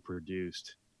actually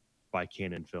produced by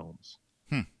Canon Films,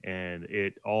 Hmm. and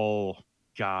it all,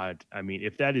 God, I mean,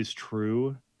 if that is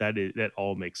true, that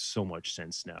all makes so much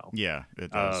sense now. Yeah,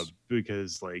 it does.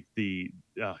 Because like the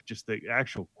just the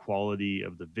actual quality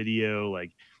of the video,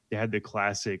 like they had the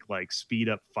classic like speed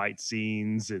up fight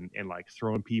scenes and like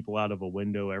throwing people out of a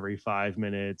window every 5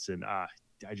 minutes, and I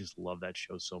just love that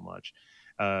show so much.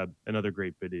 Another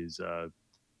great bit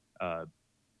uh,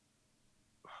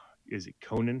 is it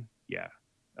Conan? Yeah,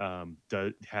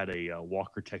 had a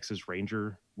Walker Texas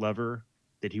Ranger lever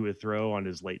that he would throw on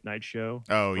his late night show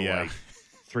Oh for yeah, like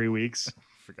 3 weeks.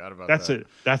 forgot about that.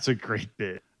 That's a great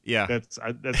bit. Yeah, That's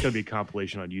gonna be a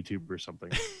compilation on YouTube or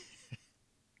something.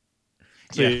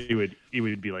 So yeah, he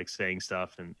would be like saying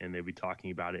stuff, and they'd be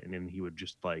talking about it, and then he would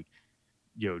just like,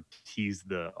 tease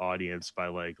the audience by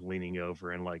like leaning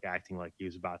over and like acting like he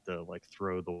was about to like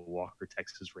throw the Walker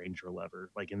Texas Ranger lever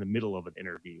like in the middle of an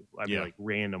interview. I mean, yeah. like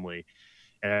randomly,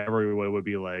 and everyone would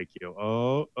be like,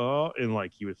 oh, and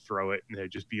like he would throw it, and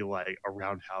it'd just be like a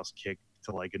roundhouse kick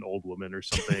to like an old woman or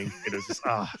something. It was just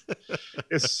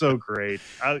it's so great.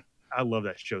 I love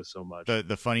that show so much.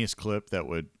 The funniest clip that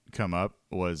would come up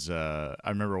was I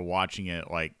remember watching it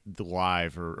like the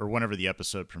live or whenever the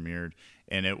episode premiered,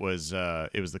 and it was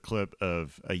the clip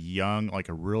of a young, like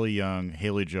a really young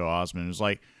Haley Joe Osment. It was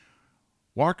like,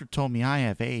 Walker told me I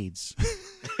have AIDS.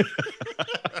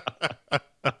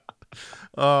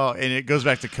 Oh, and it goes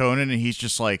back to Conan, and he's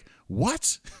just like,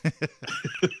 "What?"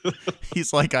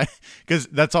 He's like, "I," because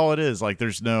that's all it is. Like,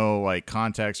 there's no like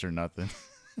context or nothing.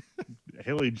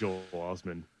 Haley Joel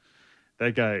Osment,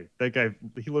 that guy,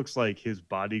 he looks like his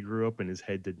body grew up and his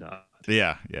head did not.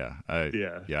 Yeah,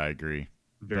 Yeah, yeah, I agree.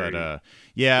 But very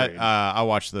yeah, strange. I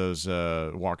watched those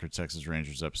Walker Texas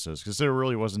Rangers episodes because there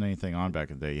really wasn't anything on back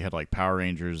in the day. You had like Power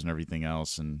Rangers and everything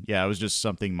else, and yeah, it was just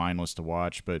something mindless to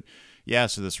watch. But yeah,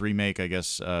 so this remake, I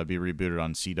guess, be rebooted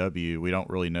on CW. We don't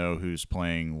really know who's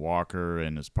playing Walker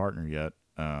and his partner yet.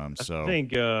 So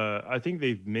I think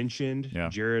they've mentioned yeah,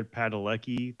 Jared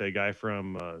Padalecki, the guy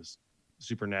from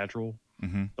Supernatural,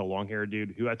 mm-hmm. the long haired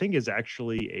dude, who I think is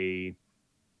actually a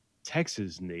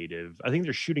Texas native. I think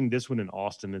they're shooting this one in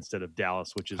Austin instead of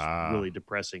Dallas, which is Ah, really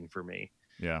depressing for me.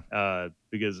 yeah,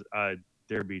 Because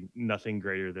there'd be nothing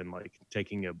greater than like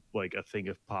taking a thing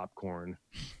of popcorn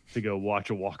to go watch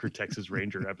a Walker Texas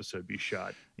Ranger episode be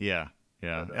shot. yeah,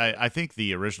 yeah. But I think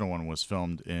the original one was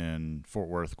filmed in Fort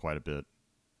Worth quite a bit.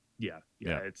 yeah,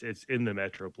 Yeah, it's in the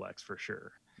Metroplex for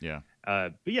sure. yeah,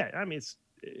 But yeah, I mean,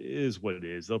 it is what it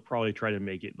is. They'll probably try to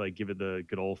make it like give it the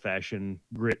good old fashioned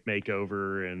grit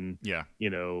makeover, and yeah,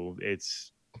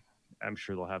 it's. I'm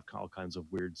sure they'll have all kinds of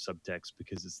weird subtext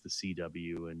because it's the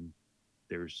CW, and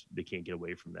they can't get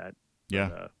away from that. But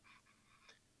yeah.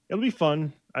 it'll be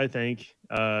fun, I think.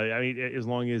 I mean, as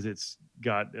long as it's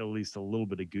got at least a little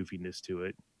bit of goofiness to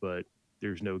it, but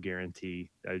there's no guarantee.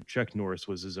 Chuck Norris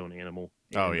was his own animal,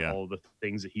 Oh and yeah, all the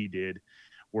things that he did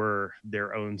were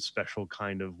their own special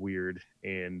kind of weird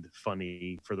and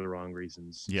funny for the wrong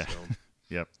reasons. yeah, So,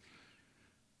 yep.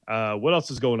 what else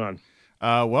is going on?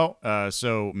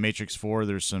 So Matrix 4,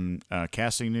 there's some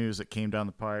casting news that came down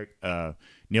the pike.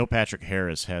 Neil Patrick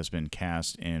Harris has been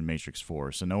cast in Matrix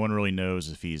 4, so no one really knows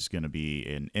if he's going to be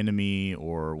an enemy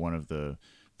or one of the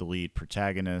lead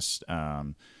protagonists.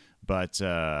 But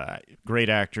great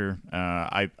actor.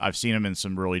 I've seen him in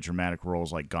some really dramatic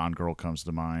roles, like Gone Girl comes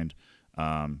to mind.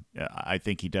 I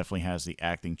think he definitely has the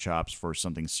acting chops for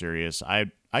something serious.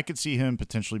 I could see him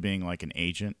potentially being like an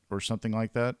agent or something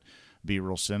like that, be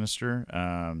real sinister.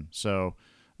 So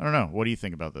I don't know. What do you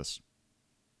think about this?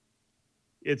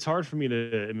 It's hard for me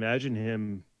to imagine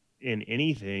him in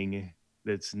anything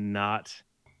that's not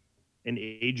an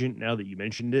agent. Now that you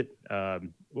mentioned it,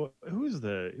 who's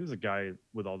the guy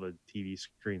with all the TV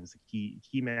screens, the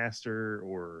Keymaster,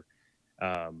 or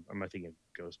am I thinking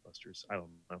Ghostbusters? I don't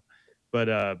know,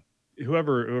 but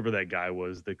whoever that guy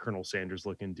was, the Colonel Sanders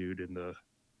looking dude in the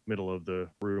middle of the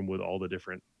room with all the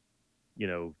different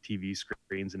TV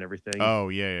screens and everything. Oh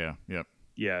yeah, yeah, yep.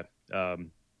 Yeah,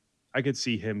 um, I could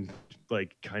see him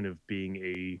like kind of being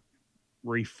a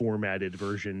reformatted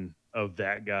version of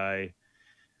that guy.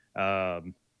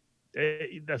 Um,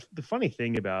 the funny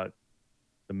thing about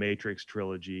the Matrix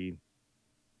trilogy,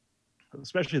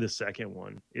 especially the second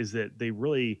one, is that they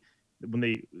really when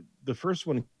they the first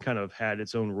one kind of had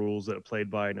its own rules that it played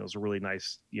by, and it was a really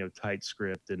nice, tight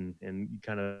script, and you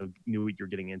kind of knew what you're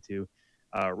getting into.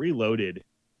 Reloaded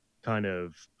kind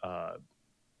of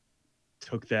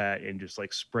took that and just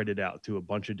like spread it out to a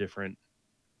bunch of different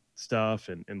stuff,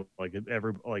 and like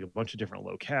a bunch of different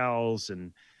locales,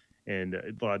 and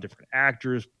a lot of different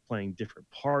actors playing different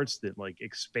parts, that like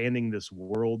expanding this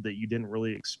world that you didn't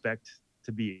really expect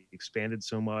to be expanded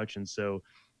so much. And so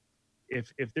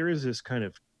if there is this kind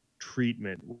of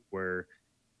treatment where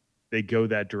they go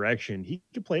that direction, he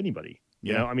could play anybody.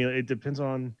 Yeah. I mean, it depends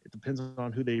on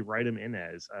who they write him in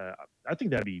as. I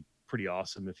think that'd be pretty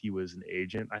awesome if he was an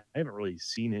agent. I haven't really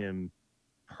seen him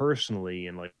personally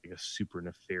in like a super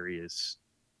nefarious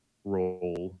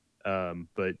role,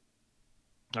 but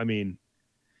I mean,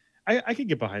 I could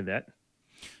get behind that.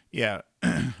 Yeah,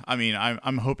 I mean,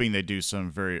 I'm hoping they do some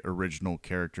very original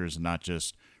characters, and not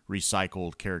just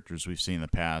recycled characters we've seen in the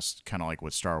past. Kind of like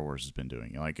what Star Wars has been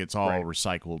doing. Like it's all Right.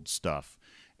 recycled stuff,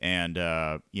 and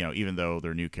even though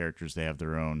they're new characters, they have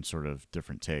their own sort of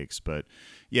different takes. But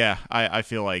yeah, I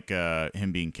feel like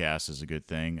him being cast is a good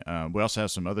thing. We also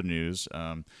have some other news.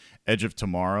 Edge of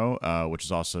Tomorrow, which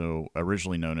is also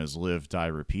originally known as Live, Die,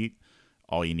 Repeat.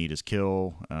 All you need is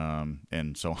kill,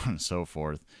 and so on and so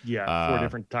forth. Yeah, four Uh,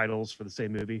 different titles for the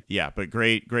same movie. yeah, but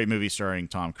great movie starring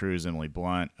Tom Cruise, Emily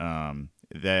Blunt.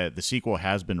 The sequel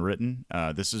has been written.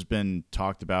 This has been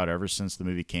talked about ever since the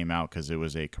movie came out because it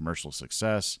was a commercial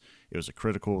success. It was a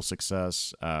critical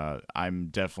success. I'm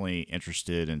definitely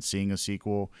interested in seeing a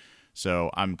sequel. So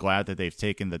I'm glad that they've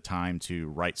taken the time to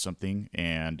write something,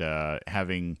 and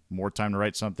having more time to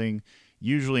write something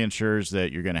usually ensures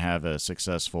that you're going to have a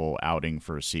successful outing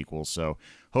for a sequel. So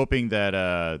hoping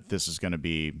that this is going to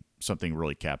be something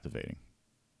really captivating.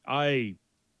 I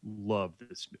love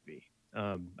this movie.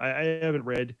 I haven't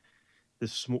read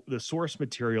the source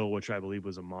material, which I believe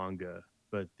was a manga,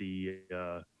 but the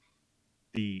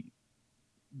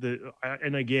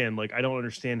and again, like I don't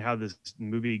understand how this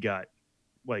movie got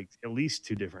like at least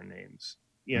two different names.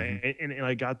 Hmm. And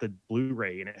I got the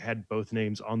Blu-ray and it had both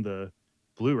names on the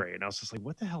Blu-ray, and I was just like,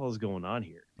 what the hell is going on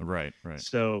here? Right, right.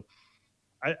 So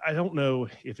I don't know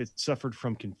if it suffered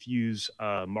from confused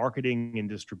marketing and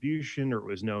distribution, or it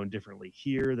was known differently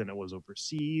here than it was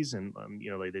overseas. And,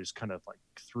 like they just kind of like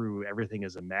threw everything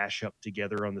as a mashup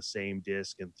together on the same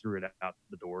disc and threw it out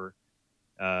the door.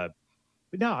 Uh,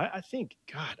 but no, I think,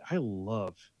 God, I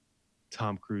love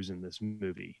Tom Cruise in this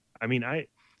movie. I mean, I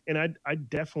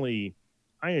definitely,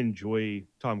 I enjoy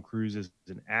Tom Cruise as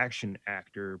an action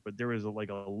actor, but there was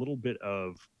like a little bit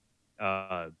of,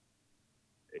 uh,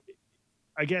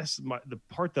 I guess the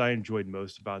part that I enjoyed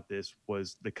most about this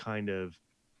was the kind of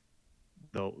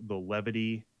the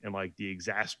levity and like the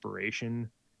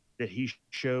exasperation that he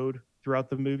showed throughout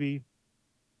the movie,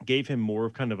 gave him more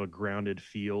of kind of a grounded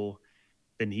feel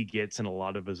than he gets in a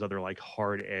lot of his other like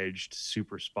hard edged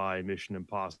super spy Mission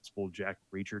Impossible Jack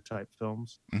Reacher type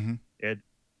films. Hmm. And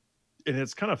and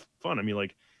it's kind of fun. I mean,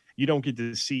 like you don't get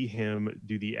to see him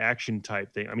do the action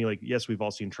type thing. I mean, like yes, we've all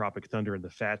seen Tropic Thunder in the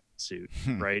fat suit,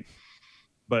 right?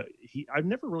 But I've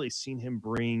never really seen him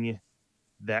bring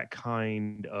that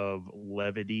kind of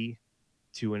levity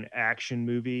to an action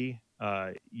movie.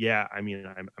 Yeah, I mean,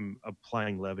 I'm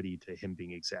applying levity to him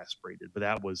being exasperated, but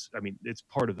that was, I mean, it's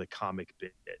part of the comic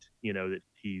bit, that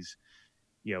he's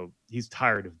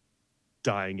tired of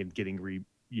dying and getting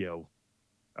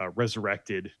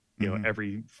resurrected, Hmm.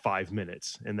 every 5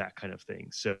 minutes and that kind of thing.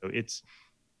 So it's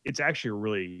actually a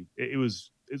really,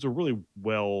 it's a really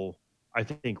well, I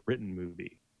think, written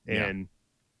movie, Yeah. and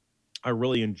I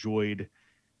really enjoyed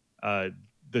uh,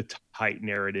 the tight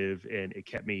narrative, and it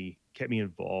kept me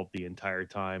involved the entire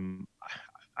time.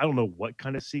 I don't know what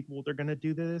kind of sequel they're going to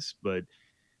do to this, but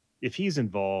if he's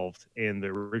involved and the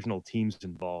original team's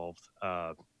involved,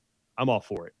 I'm all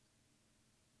for it.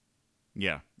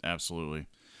 Yeah, absolutely.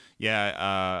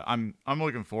 Yeah, I'm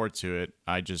looking forward to it.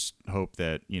 I just hope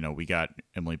that we got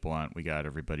Emily Blunt, we got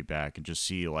everybody back, and just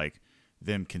see like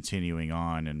them continuing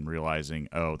on and realizing,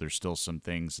 oh, there's still some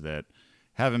things that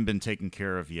haven't been taken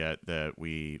care of yet that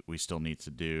we still need to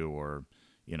do, or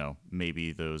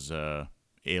maybe those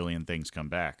alien things come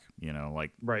back.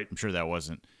 Like Right? I'm sure that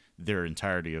wasn't their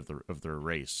entirety of their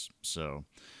race. So,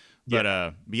 Yeah.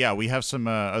 but yeah, we have some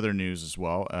other news as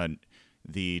well.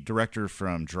 the director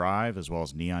from Drive as well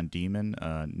as Neon Demon,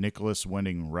 Nicholas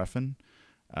Winding Refn,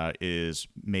 is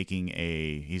making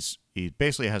he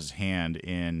basically has his hand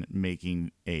in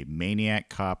making a Maniac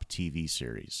Cop TV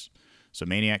series. So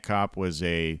Maniac Cop was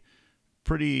a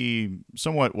pretty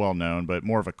somewhat well known, but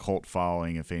more of a cult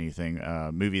following, if anything,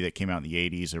 movie that came out in the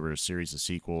 80s. There were a series of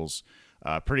sequels.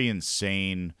 Pretty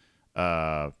insane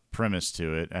premise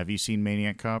to it. Have you seen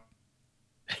Maniac Cop?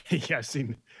 Yeah, I've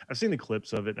seen the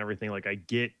clips of it and everything. Like, I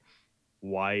get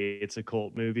why it's a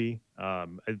cult movie.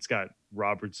 It's got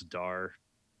Robert Zadar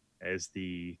as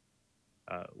the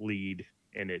lead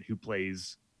in it, who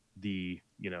plays the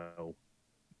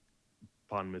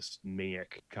eponymous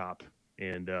maniac cop.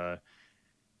 And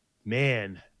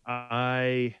man,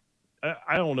 I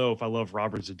don't know if I love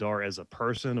Robert Zadar as a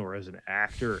person or as an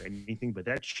actor or anything, but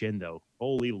that chin though,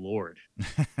 holy lord,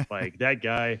 like that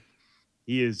guy,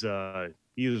 he is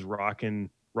rocking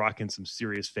some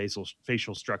serious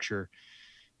facial structure.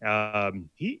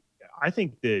 He I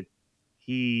think that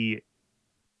he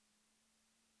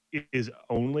is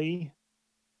only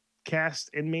cast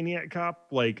in Maniac Cop.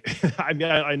 Like, I mean,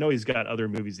 I know he's got other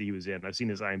movies that he was in. I've seen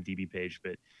his IMDb page,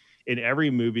 but in every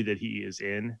movie that he is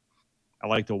in, I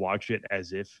like to watch it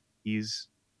as if he's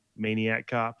Maniac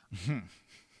Cop.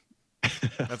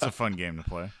 That's a fun game to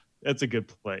play. That's a good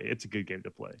play. It's a good game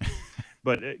to play.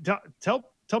 But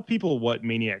tell people what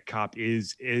Maniac Cop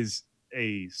is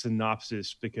a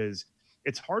synopsis, because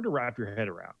it's hard to wrap your head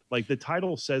around. Like, the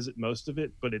title says it, most of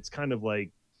it, but it's kind of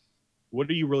like, what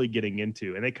are you really getting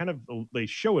into? And they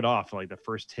show it off in like the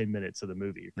first 10 minutes of the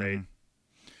movie, right? Hmm.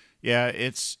 Yeah,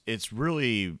 it's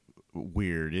really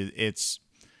weird. It's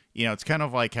it's kind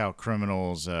of like how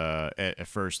criminals at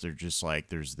first they're just like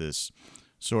there's this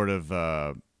sort of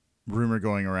rumor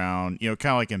going around, kind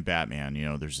of like in Batman,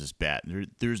 there's this bat,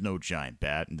 there's no giant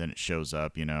bat, and then it shows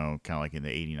up, kind of like in the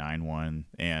 '89 one,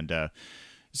 and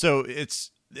so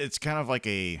it's kind of like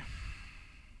a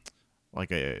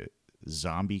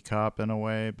zombie cop in a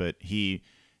way, but he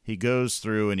goes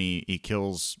through and he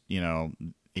kills,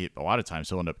 a lot of times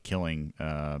he'll end up killing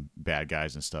bad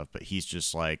guys and stuff, but he's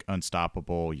just like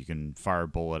unstoppable. You can fire a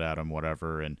bullet at him,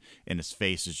 whatever, and his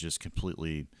face is just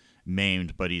completely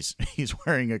maimed, but he's he's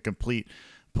wearing a complete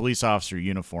police officer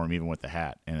uniform even with the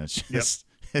hat, and it's Yep. just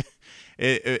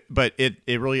but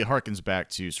it really harkens back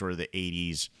to sort of the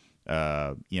 80s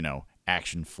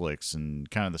action flicks and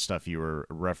kind of the stuff you were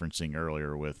referencing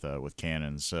earlier with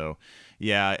Cannon. So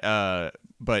yeah,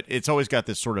 but it's always got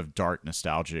this sort of dark,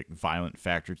 nostalgic, violent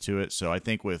factor to it. So I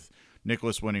think with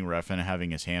Nicholas Winding Refn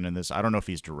having his hand in this, I don't know if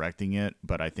he's directing it,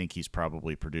 but I think he's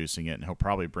probably producing it, and he'll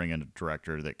probably bring in a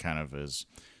director that kind of is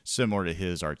similar to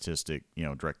his artistic,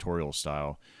 directorial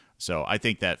style. So I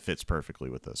think that fits perfectly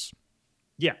with this.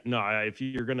 Yeah, no, if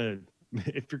you're gonna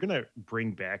if you're gonna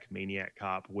bring back Maniac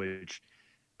Cop, which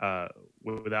uh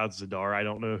without Zadar, I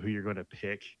don't know who you're gonna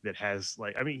pick that has,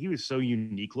 like, I mean, he was so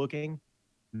unique looking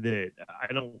that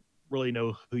I don't really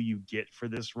know who you get for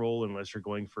this role, unless you're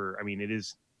going for, I mean, it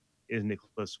is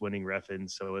Nicholas Winning Refn,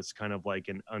 so it's kind of like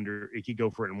it could go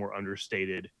for a more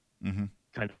understated Hmm.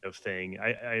 kind of thing.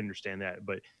 I understand that,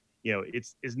 but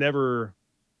it's never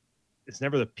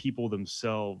the people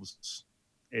themselves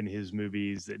in his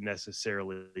movies that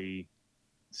necessarily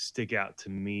stick out to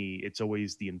me. It's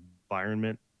always the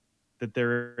environment that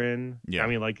they're in. I Yeah.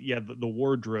 mean, like, yeah, the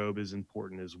wardrobe is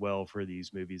important as well for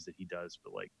these movies that he does,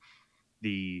 but like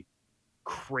the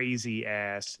crazy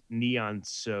ass neon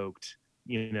soaked,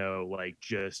 like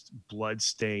just blood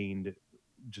stained,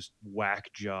 just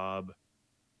whack job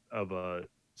of a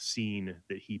scene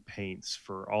that he paints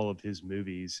for all of his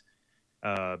movies.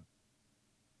 Uh,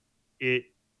 it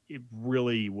it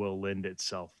really will lend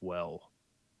itself well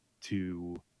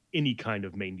to any kind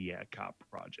of Maniac Cop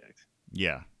project.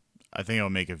 Yeah, I think it'll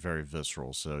make it very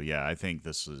visceral. So yeah, I think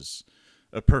this is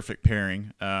a perfect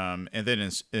pairing. And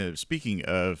then speaking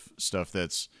of stuff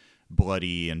that's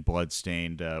bloody and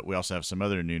bloodstained, we also have some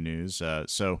other new news.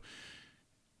 So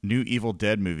new Evil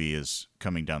Dead movie is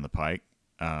coming down the pike.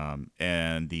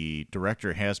 And the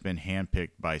director has been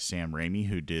handpicked by Sam Raimi,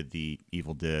 who did the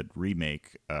Evil Dead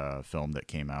remake film that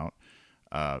came out.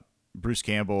 Uh, Bruce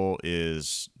Campbell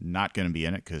is not going to be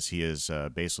in it because he has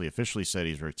basically officially said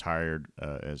he's retired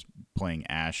as playing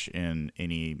Ash in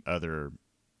any other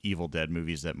Evil Dead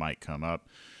movies that might come up.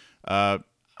 Uh,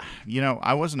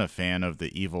 I wasn't a fan of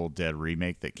the Evil Dead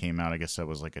remake that came out. I guess that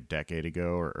was like a decade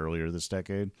ago or earlier this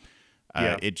decade.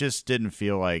 Yeah. It just didn't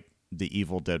feel like the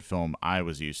Evil Dead film I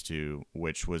was used to,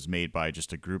 which was made by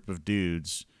just a group of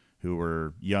dudes who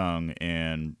were young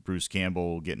and Bruce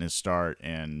Campbell getting his start,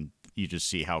 and you just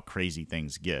see how crazy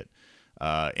things get.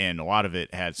 and a lot of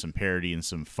it had some parody and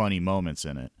some funny moments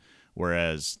in it.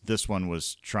 Whereas this one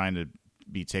was trying to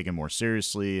be taken more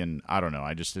seriously, and I don't know,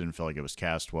 I just didn't feel like it was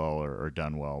cast well or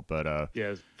done well. But Yeah,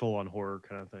 it's full on horror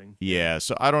kind of thing. Yeah. yeah,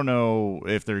 so I don't know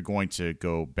if they're going to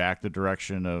go back the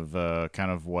direction of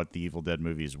kind of what the Evil Dead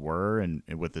movies were, and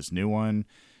with this new one,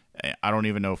 I don't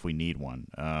even know if we need one.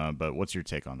 But what's your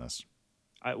take on this?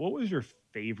 What was your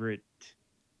favorite?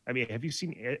 I mean, have you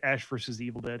seen Ash versus the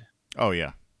Evil Dead? Oh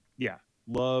yeah. Yeah,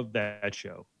 love that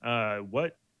show.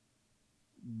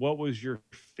 What was your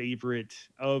favorite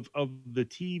of the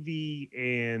TV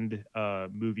and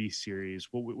movie series?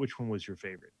 Which one was your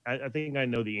favorite? I think I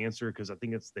know the answer because I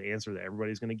think it's the answer that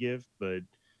everybody's going to give. But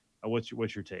what's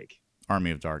your take? Army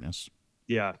of Darkness.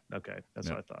 Yeah, okay, that's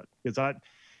Yep. what I thought.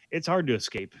 It's hard to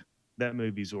escape that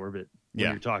movie's orbit when Yeah.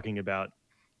 you're talking about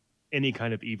any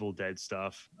kind of Evil Dead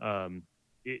stuff.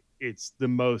 It's the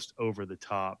most over the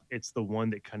top. It's the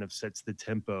one that kind of sets the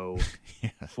tempo Yeah.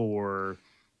 for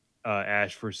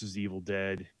Ash versus Evil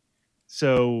Dead.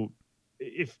 So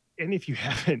if you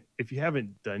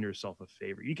haven't done yourself a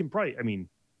favor, you can probably, I mean,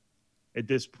 at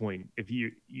this point, if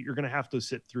you're gonna have to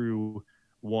sit through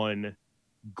one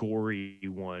gory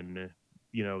one,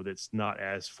 that's not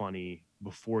as funny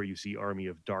before you see Army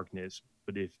of Darkness.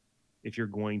 But if you're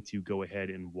going to go ahead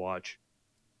and watch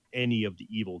any of the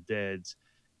Evil Deads,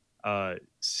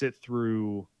 sit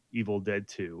through Evil Dead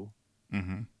 2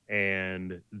 Mm-hmm.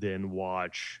 and then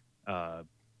watch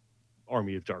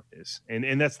Army of Darkness.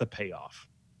 And that's the payoff,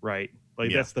 right? Like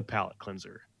Yeah. that's the palate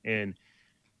cleanser. And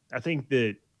I think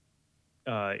that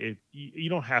if you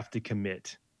don't have to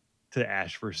commit to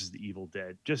Ash versus the Evil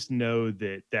Dead, just know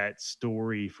that that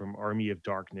story from Army of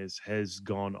Darkness has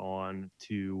gone on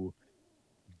to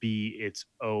be its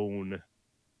own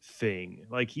thing.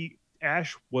 Like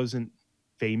Ash wasn't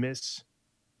famous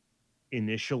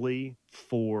initially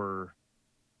for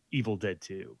Evil Dead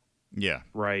 2, Yeah.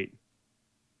 right?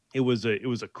 It was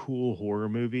a cool horror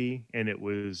movie, and it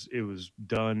was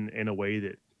done in a way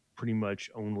that pretty much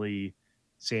only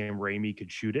Sam Raimi could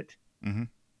shoot it, Mm-hmm.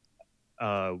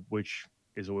 which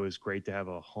is always great to have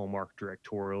a Hallmark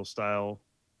directorial style.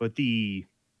 But the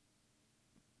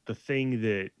thing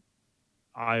that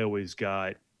I always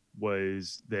got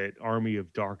was that Army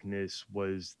of Darkness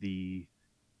was the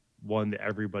one that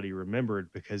everybody remembered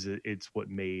because it's what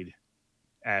made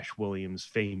Ash Williams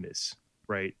famous,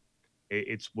 right?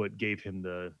 It's what gave him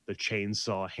the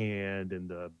chainsaw hand and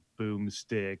the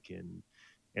boomstick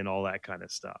and all that kind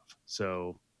of stuff.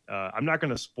 So I'm not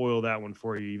going to spoil that one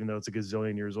for you, even though it's a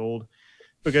gazillion years old,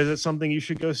 because it's something you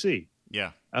should go see.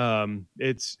 Yeah.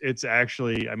 It's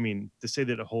actually, I mean, to say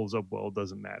that it holds up well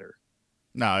doesn't matter.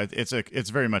 No, it's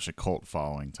very much a cult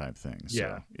following type thing.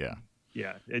 Yeah, So yeah.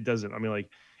 yeah, it doesn't. I mean, like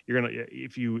you're gonna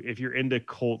if you're into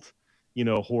cult,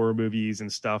 horror movies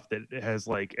and stuff that has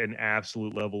like an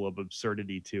absolute level of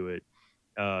absurdity to it.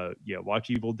 Yeah, watch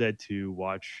Evil Dead 2,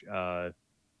 watch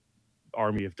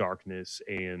Army of Darkness,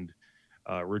 and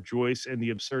rejoice in the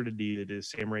absurdity that is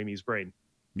Sam Raimi's brain.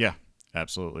 Yeah.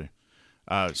 Absolutely.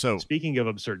 So Speaking of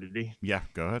absurdity, yeah,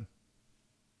 go ahead.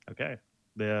 okay,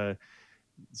 the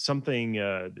something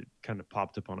that kind of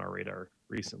popped up on our radar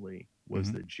recently was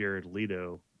Mm-hmm. that Jared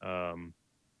Leto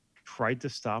tried to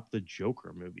stop the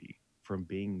Joker movie from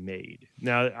being made.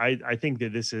 Now, I think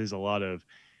that this is a lot of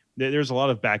there's a lot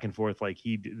of back and forth. Like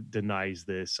he denies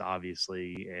this,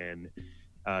 obviously, and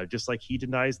just like he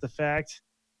denies the fact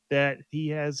that he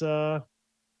has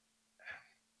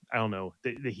I don't know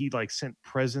that he like sent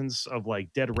presents of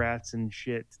like dead rats and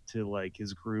shit to like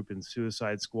his group in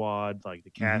Suicide Squad, like the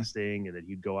Mm-hmm. casting, and that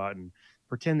he'd go out and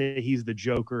pretend that he's the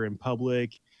Joker in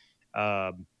public.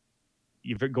 Um,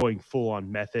 you're going full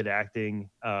on method acting.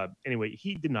 Anyway,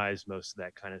 he denies most of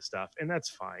that kind of stuff, and that's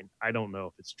fine. I don't know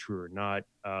if it's true or not,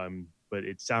 but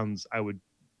it sounds. I would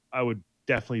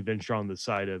definitely venture on the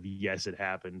side of yes, it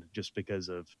happened, just because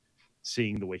of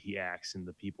seeing the way he acts and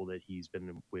the people that he's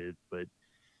been with, but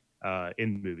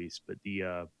in movies. But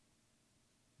the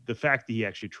fact that he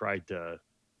actually tried to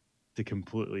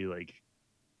completely like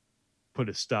put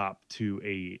a stop to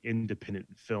a independent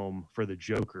film for the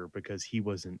Joker because he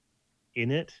wasn't in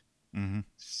it Mm-hmm.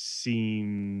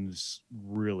 seems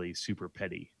really super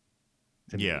petty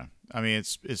to Yeah, me. I mean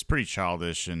it's pretty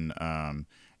childish, and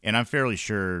I'm fairly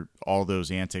sure all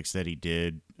those antics that he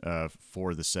did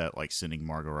for the set, like sending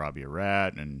Margot Robbie a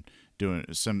rat and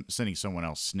sending someone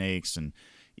else snakes, and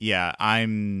yeah,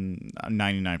 I'm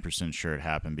 99% sure it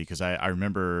happened because I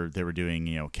remember they were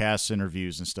doing cast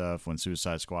interviews and stuff when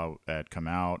Suicide Squad had come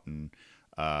out, and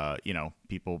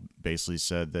people basically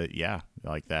said that yeah,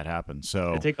 like that happened. It'd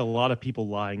So take a lot of people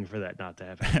lying for that not to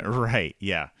have happened. right,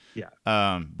 yeah, Yeah.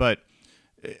 but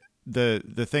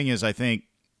the thing is, I think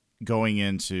going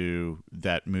into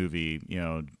that movie,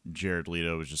 Jared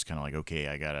Leto was just kind of like, okay,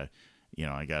 I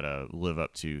gotta live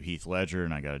up to Heath Ledger,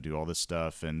 and I gotta do all this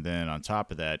stuff, and then on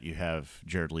top of that, you have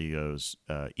Jared Leto's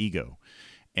ego,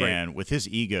 Right. and with his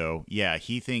ego, yeah,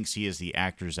 he thinks he is the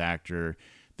actor's actor.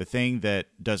 The thing that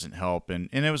doesn't help, and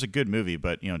it was a good movie,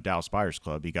 but Dallas Buyers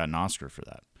Club, he got an Oscar for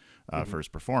that, Hmm. for his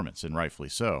performance, and rightfully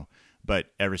so.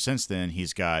 But ever since then,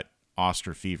 he's got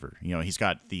Oscar fever. He's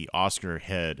got the Oscar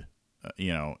head,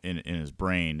 in his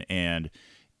brain, and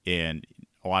a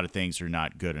lot of things are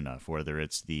not good enough. Whether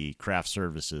it's the craft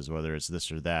services, whether it's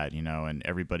this or that, and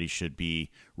everybody should be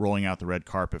rolling out the red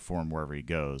carpet for him wherever he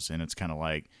goes. And it's kind of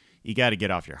like you got to get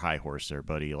off your high horse there,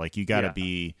 buddy. Like you got to Yeah.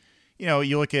 be,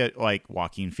 you look at like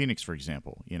Joaquin Phoenix, for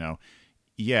example.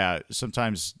 Yeah,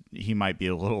 sometimes he might be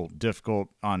a little difficult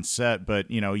on set, but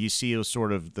you see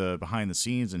sort of the behind the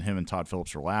scenes, and him and Todd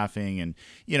Phillips are laughing, and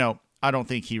I don't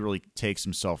think he really takes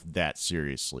himself that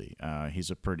seriously. He's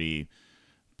a pretty,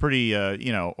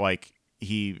 like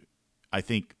he, I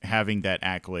think having that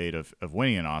accolade of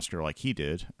winning an Oscar like he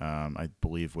did, I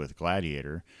believe with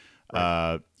Gladiator,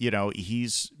 Right. but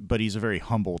he's a very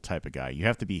humble type of guy. You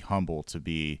have to be humble to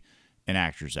be an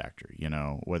actor's actor,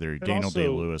 whether And Daniel Day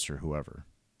also, Lewis or whoever.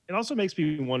 it also makes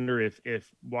me wonder if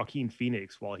Joaquin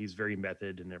Phoenix, while he's very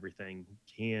method and everything,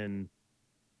 can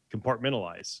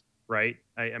compartmentalize. Right.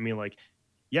 I mean, like,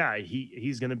 yeah,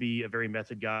 he's going to be a very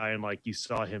method guy, and like you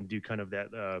saw him do kind of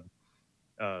that.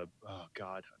 Oh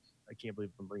God, I can't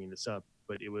believe I'm bringing this up,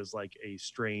 but it was like a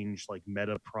strange like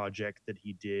meta project that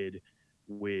he did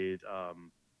with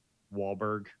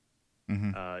Wahlberg.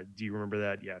 Hmm. Do you remember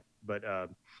that? Yeah, but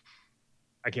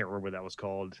I can't remember what that was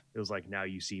called. It was like Now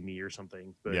You See Me or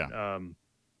something. Yeah.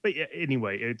 But yeah,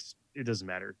 anyway, it doesn't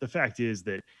matter. The fact is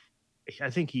that I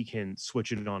think he can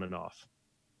switch it on and off.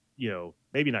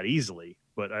 Maybe not easily,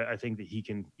 but I think that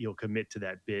he'll commit to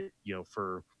that bit,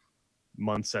 for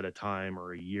months at a time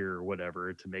or a year or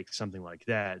whatever to make something like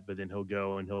that. But then he'll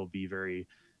go and he'll be very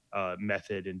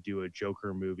method and do a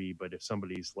Joker movie. But if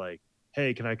somebody's like,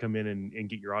 hey, can I come in and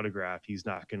get your autograph? He's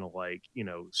not going to like,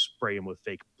 spray him with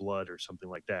fake blood or something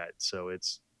like that. So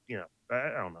it's,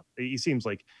 I don't know. He seems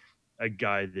like a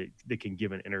guy that can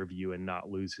give an interview and not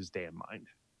lose his damn mind.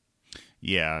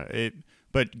 Yeah,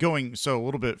 but going so a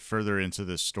little bit further into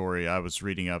this story, I was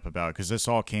reading up about because this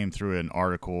all came through an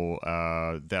article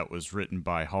that was written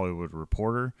by Hollywood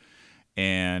Reporter,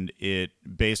 and it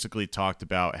basically talked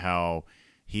about how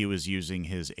he was using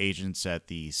his agents at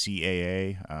the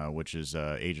CAA, which is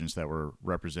agents that were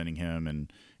representing him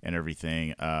and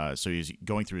everything. So he's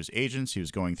going through his agents. He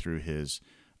was going through his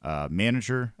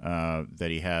manager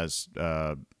that he has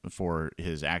for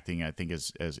his acting, I think,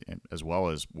 as well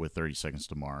as with 30 Seconds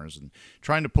to Mars, and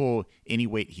trying to pull any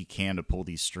weight he can to pull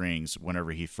these strings.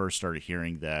 Whenever he first started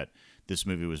hearing that this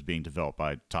movie was being developed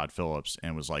by Todd Phillips,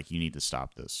 and was like, "You need to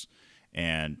stop this,"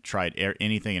 and tried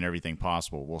anything and everything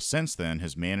possible. Well, since then,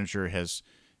 his manager has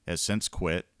since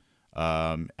quit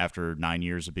after 9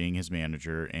 years of being his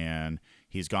manager, and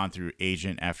he's gone through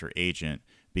agent after agent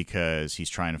because he's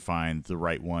trying to find the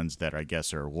right ones that I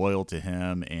guess are loyal to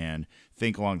him and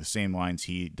think along the same lines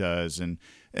he does, and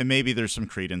maybe there's some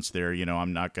credence there.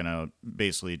 I'm not gonna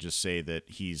basically just say that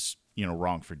he's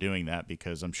wrong for doing that,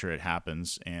 because I'm sure it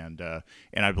happens, and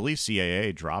I believe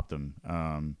CAA dropped him.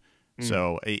 Mm,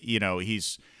 So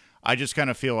he's. I just kind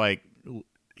of feel like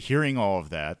hearing all of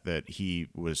that he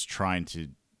was trying to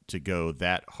go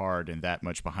that hard and that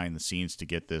much behind the scenes to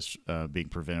get this being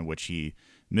prevented, which he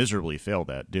miserably failed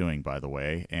at doing, by the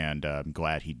way. And I'm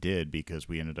glad he did, because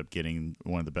we ended up getting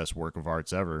one of the best work of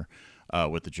arts ever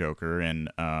with the Joker, and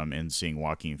seeing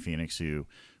Joaquin Phoenix, who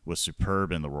was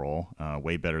superb in the role,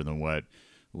 way better than what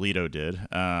Leto did.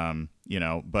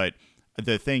 But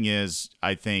the thing is,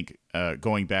 I think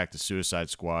going back to Suicide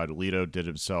Squad, Leto did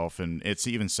himself, and it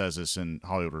even says this in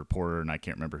Hollywood Reporter, and I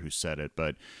can't remember who said it,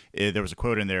 but there was a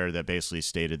quote in there that basically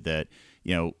stated that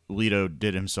Leto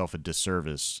did himself a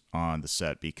disservice on the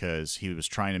set because he was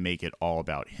trying to make it all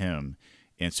about him,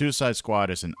 and Suicide Squad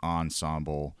is an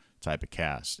ensemble type of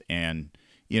cast, and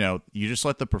you just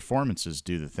let the performances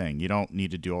do the thing. You don't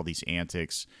need to do all these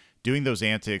antics. Doing those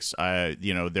antics,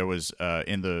 there was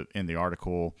in the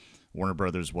article, Warner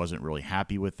Brothers wasn't really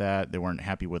happy with that. They weren't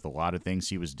happy with a lot of things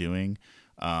he was doing,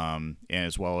 and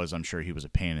as well as I'm sure he was a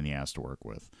pain in the ass to work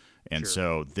with. And sure.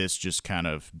 so this just kind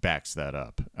of backs that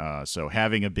up. So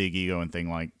having a big ego and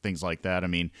things like that, I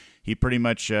mean, he pretty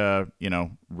much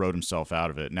wrote himself out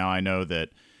of it. Now I know that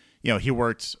he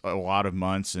worked a lot of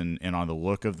months and on the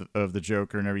look of the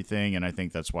Joker and everything, and I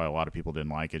think that's why a lot of people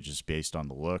didn't like it, just based on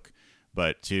the look.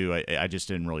 But two, I just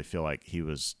didn't really feel like he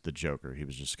was the Joker. He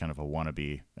was just kind of a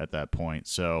wannabe at that point.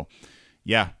 So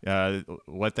yeah,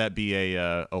 let that be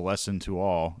a lesson to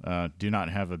all. Do not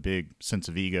have a big sense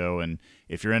of ego, and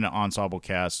if you're in an ensemble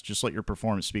cast, just let your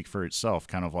performance speak for itself.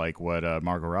 Kind of like what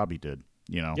Margot Robbie did.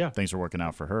 Yeah, Things are working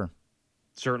out for her.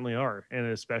 certainly are, and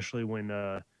especially when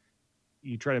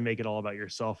you try to make it all about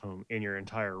yourself and your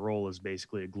entire role is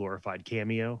basically a glorified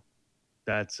cameo.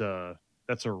 That's a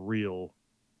real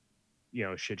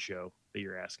shit show that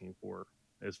you're asking for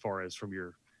as far as from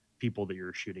your people that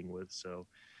you're shooting with. So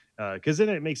because then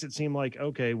it makes it seem like,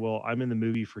 okay, well, I'm in the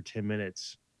movie for 10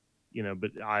 minutes,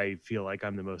 but I feel like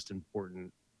I'm the most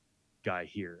important guy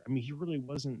here. I mean, he really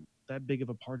wasn't that big of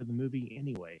a part of the movie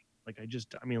anyway.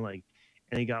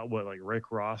 And he got what, like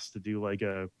Rick Ross to do like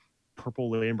a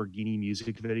purple Lamborghini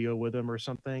music video with him or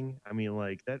something. I mean,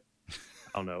 like that,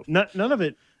 I don't know. None of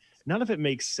it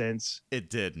makes sense. It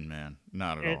didn't, man.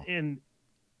 Not at all. And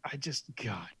I just,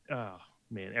 God, oh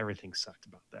man, everything sucked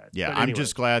about that. Yeah, But I'm anyway,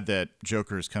 just glad that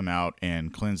Joker's come out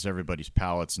and cleansed everybody's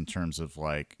palates in terms of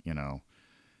like,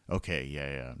 okay,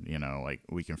 yeah, like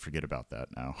we can forget about that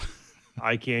now.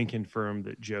 I can confirm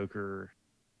that Joker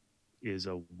is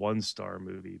a 1-star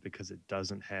movie because it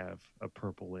doesn't have a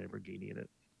purple Lamborghini in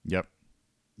it. Yep.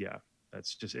 Yeah,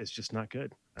 it's just not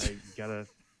good. You gotta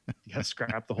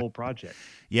scrap the whole project.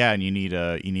 Yeah, and you need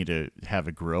to have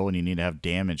a grill and you need to have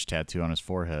damage tattoo on his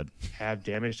forehead. Have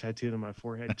damage tattooed on my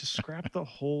forehead. Just scrap the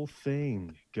whole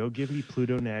thing. Go give me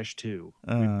Pluto Nash 2.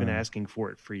 We've been asking for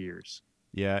it for years.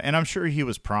 Yeah, and I'm sure he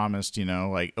was promised,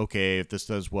 like, okay, if this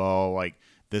does well, like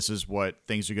this is what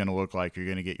things are going to look like. You're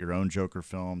going to get your own Joker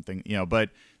film thing,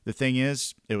 but the thing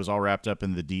is, it was all wrapped up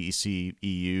in the DEC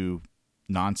EU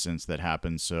nonsense that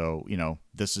happened. So,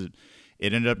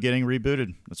 it ended up getting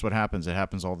rebooted. That's what happens. It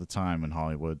happens all the time in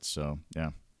Hollywood. So, yeah.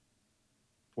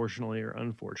 Fortunately or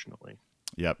unfortunately.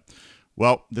 Yep.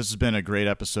 Well, this has been a great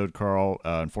episode, Carl.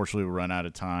 Unfortunately, we run out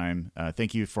of time.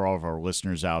 Thank you for all of our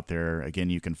listeners out there. Again,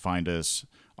 you can find us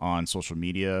on social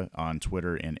media, on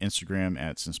Twitter and Instagram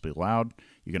at Simply Loud.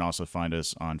 You can also find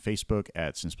us on Facebook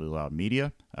at Simply Loud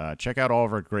Media. Check out all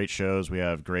of our great shows. We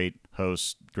have great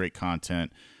hosts, great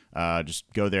content.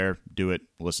 Just go there, do it,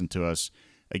 listen to us.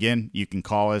 Again, you can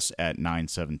call us at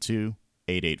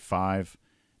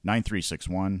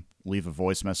 972-885-9361. Leave a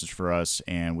voice message for us,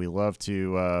 and we love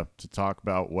to talk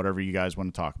about whatever you guys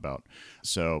want to talk about.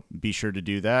 So be sure to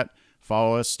do that.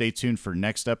 Follow us. Stay tuned for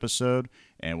next episode,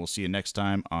 and we'll see you next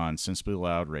time on Simply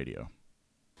Loud Radio.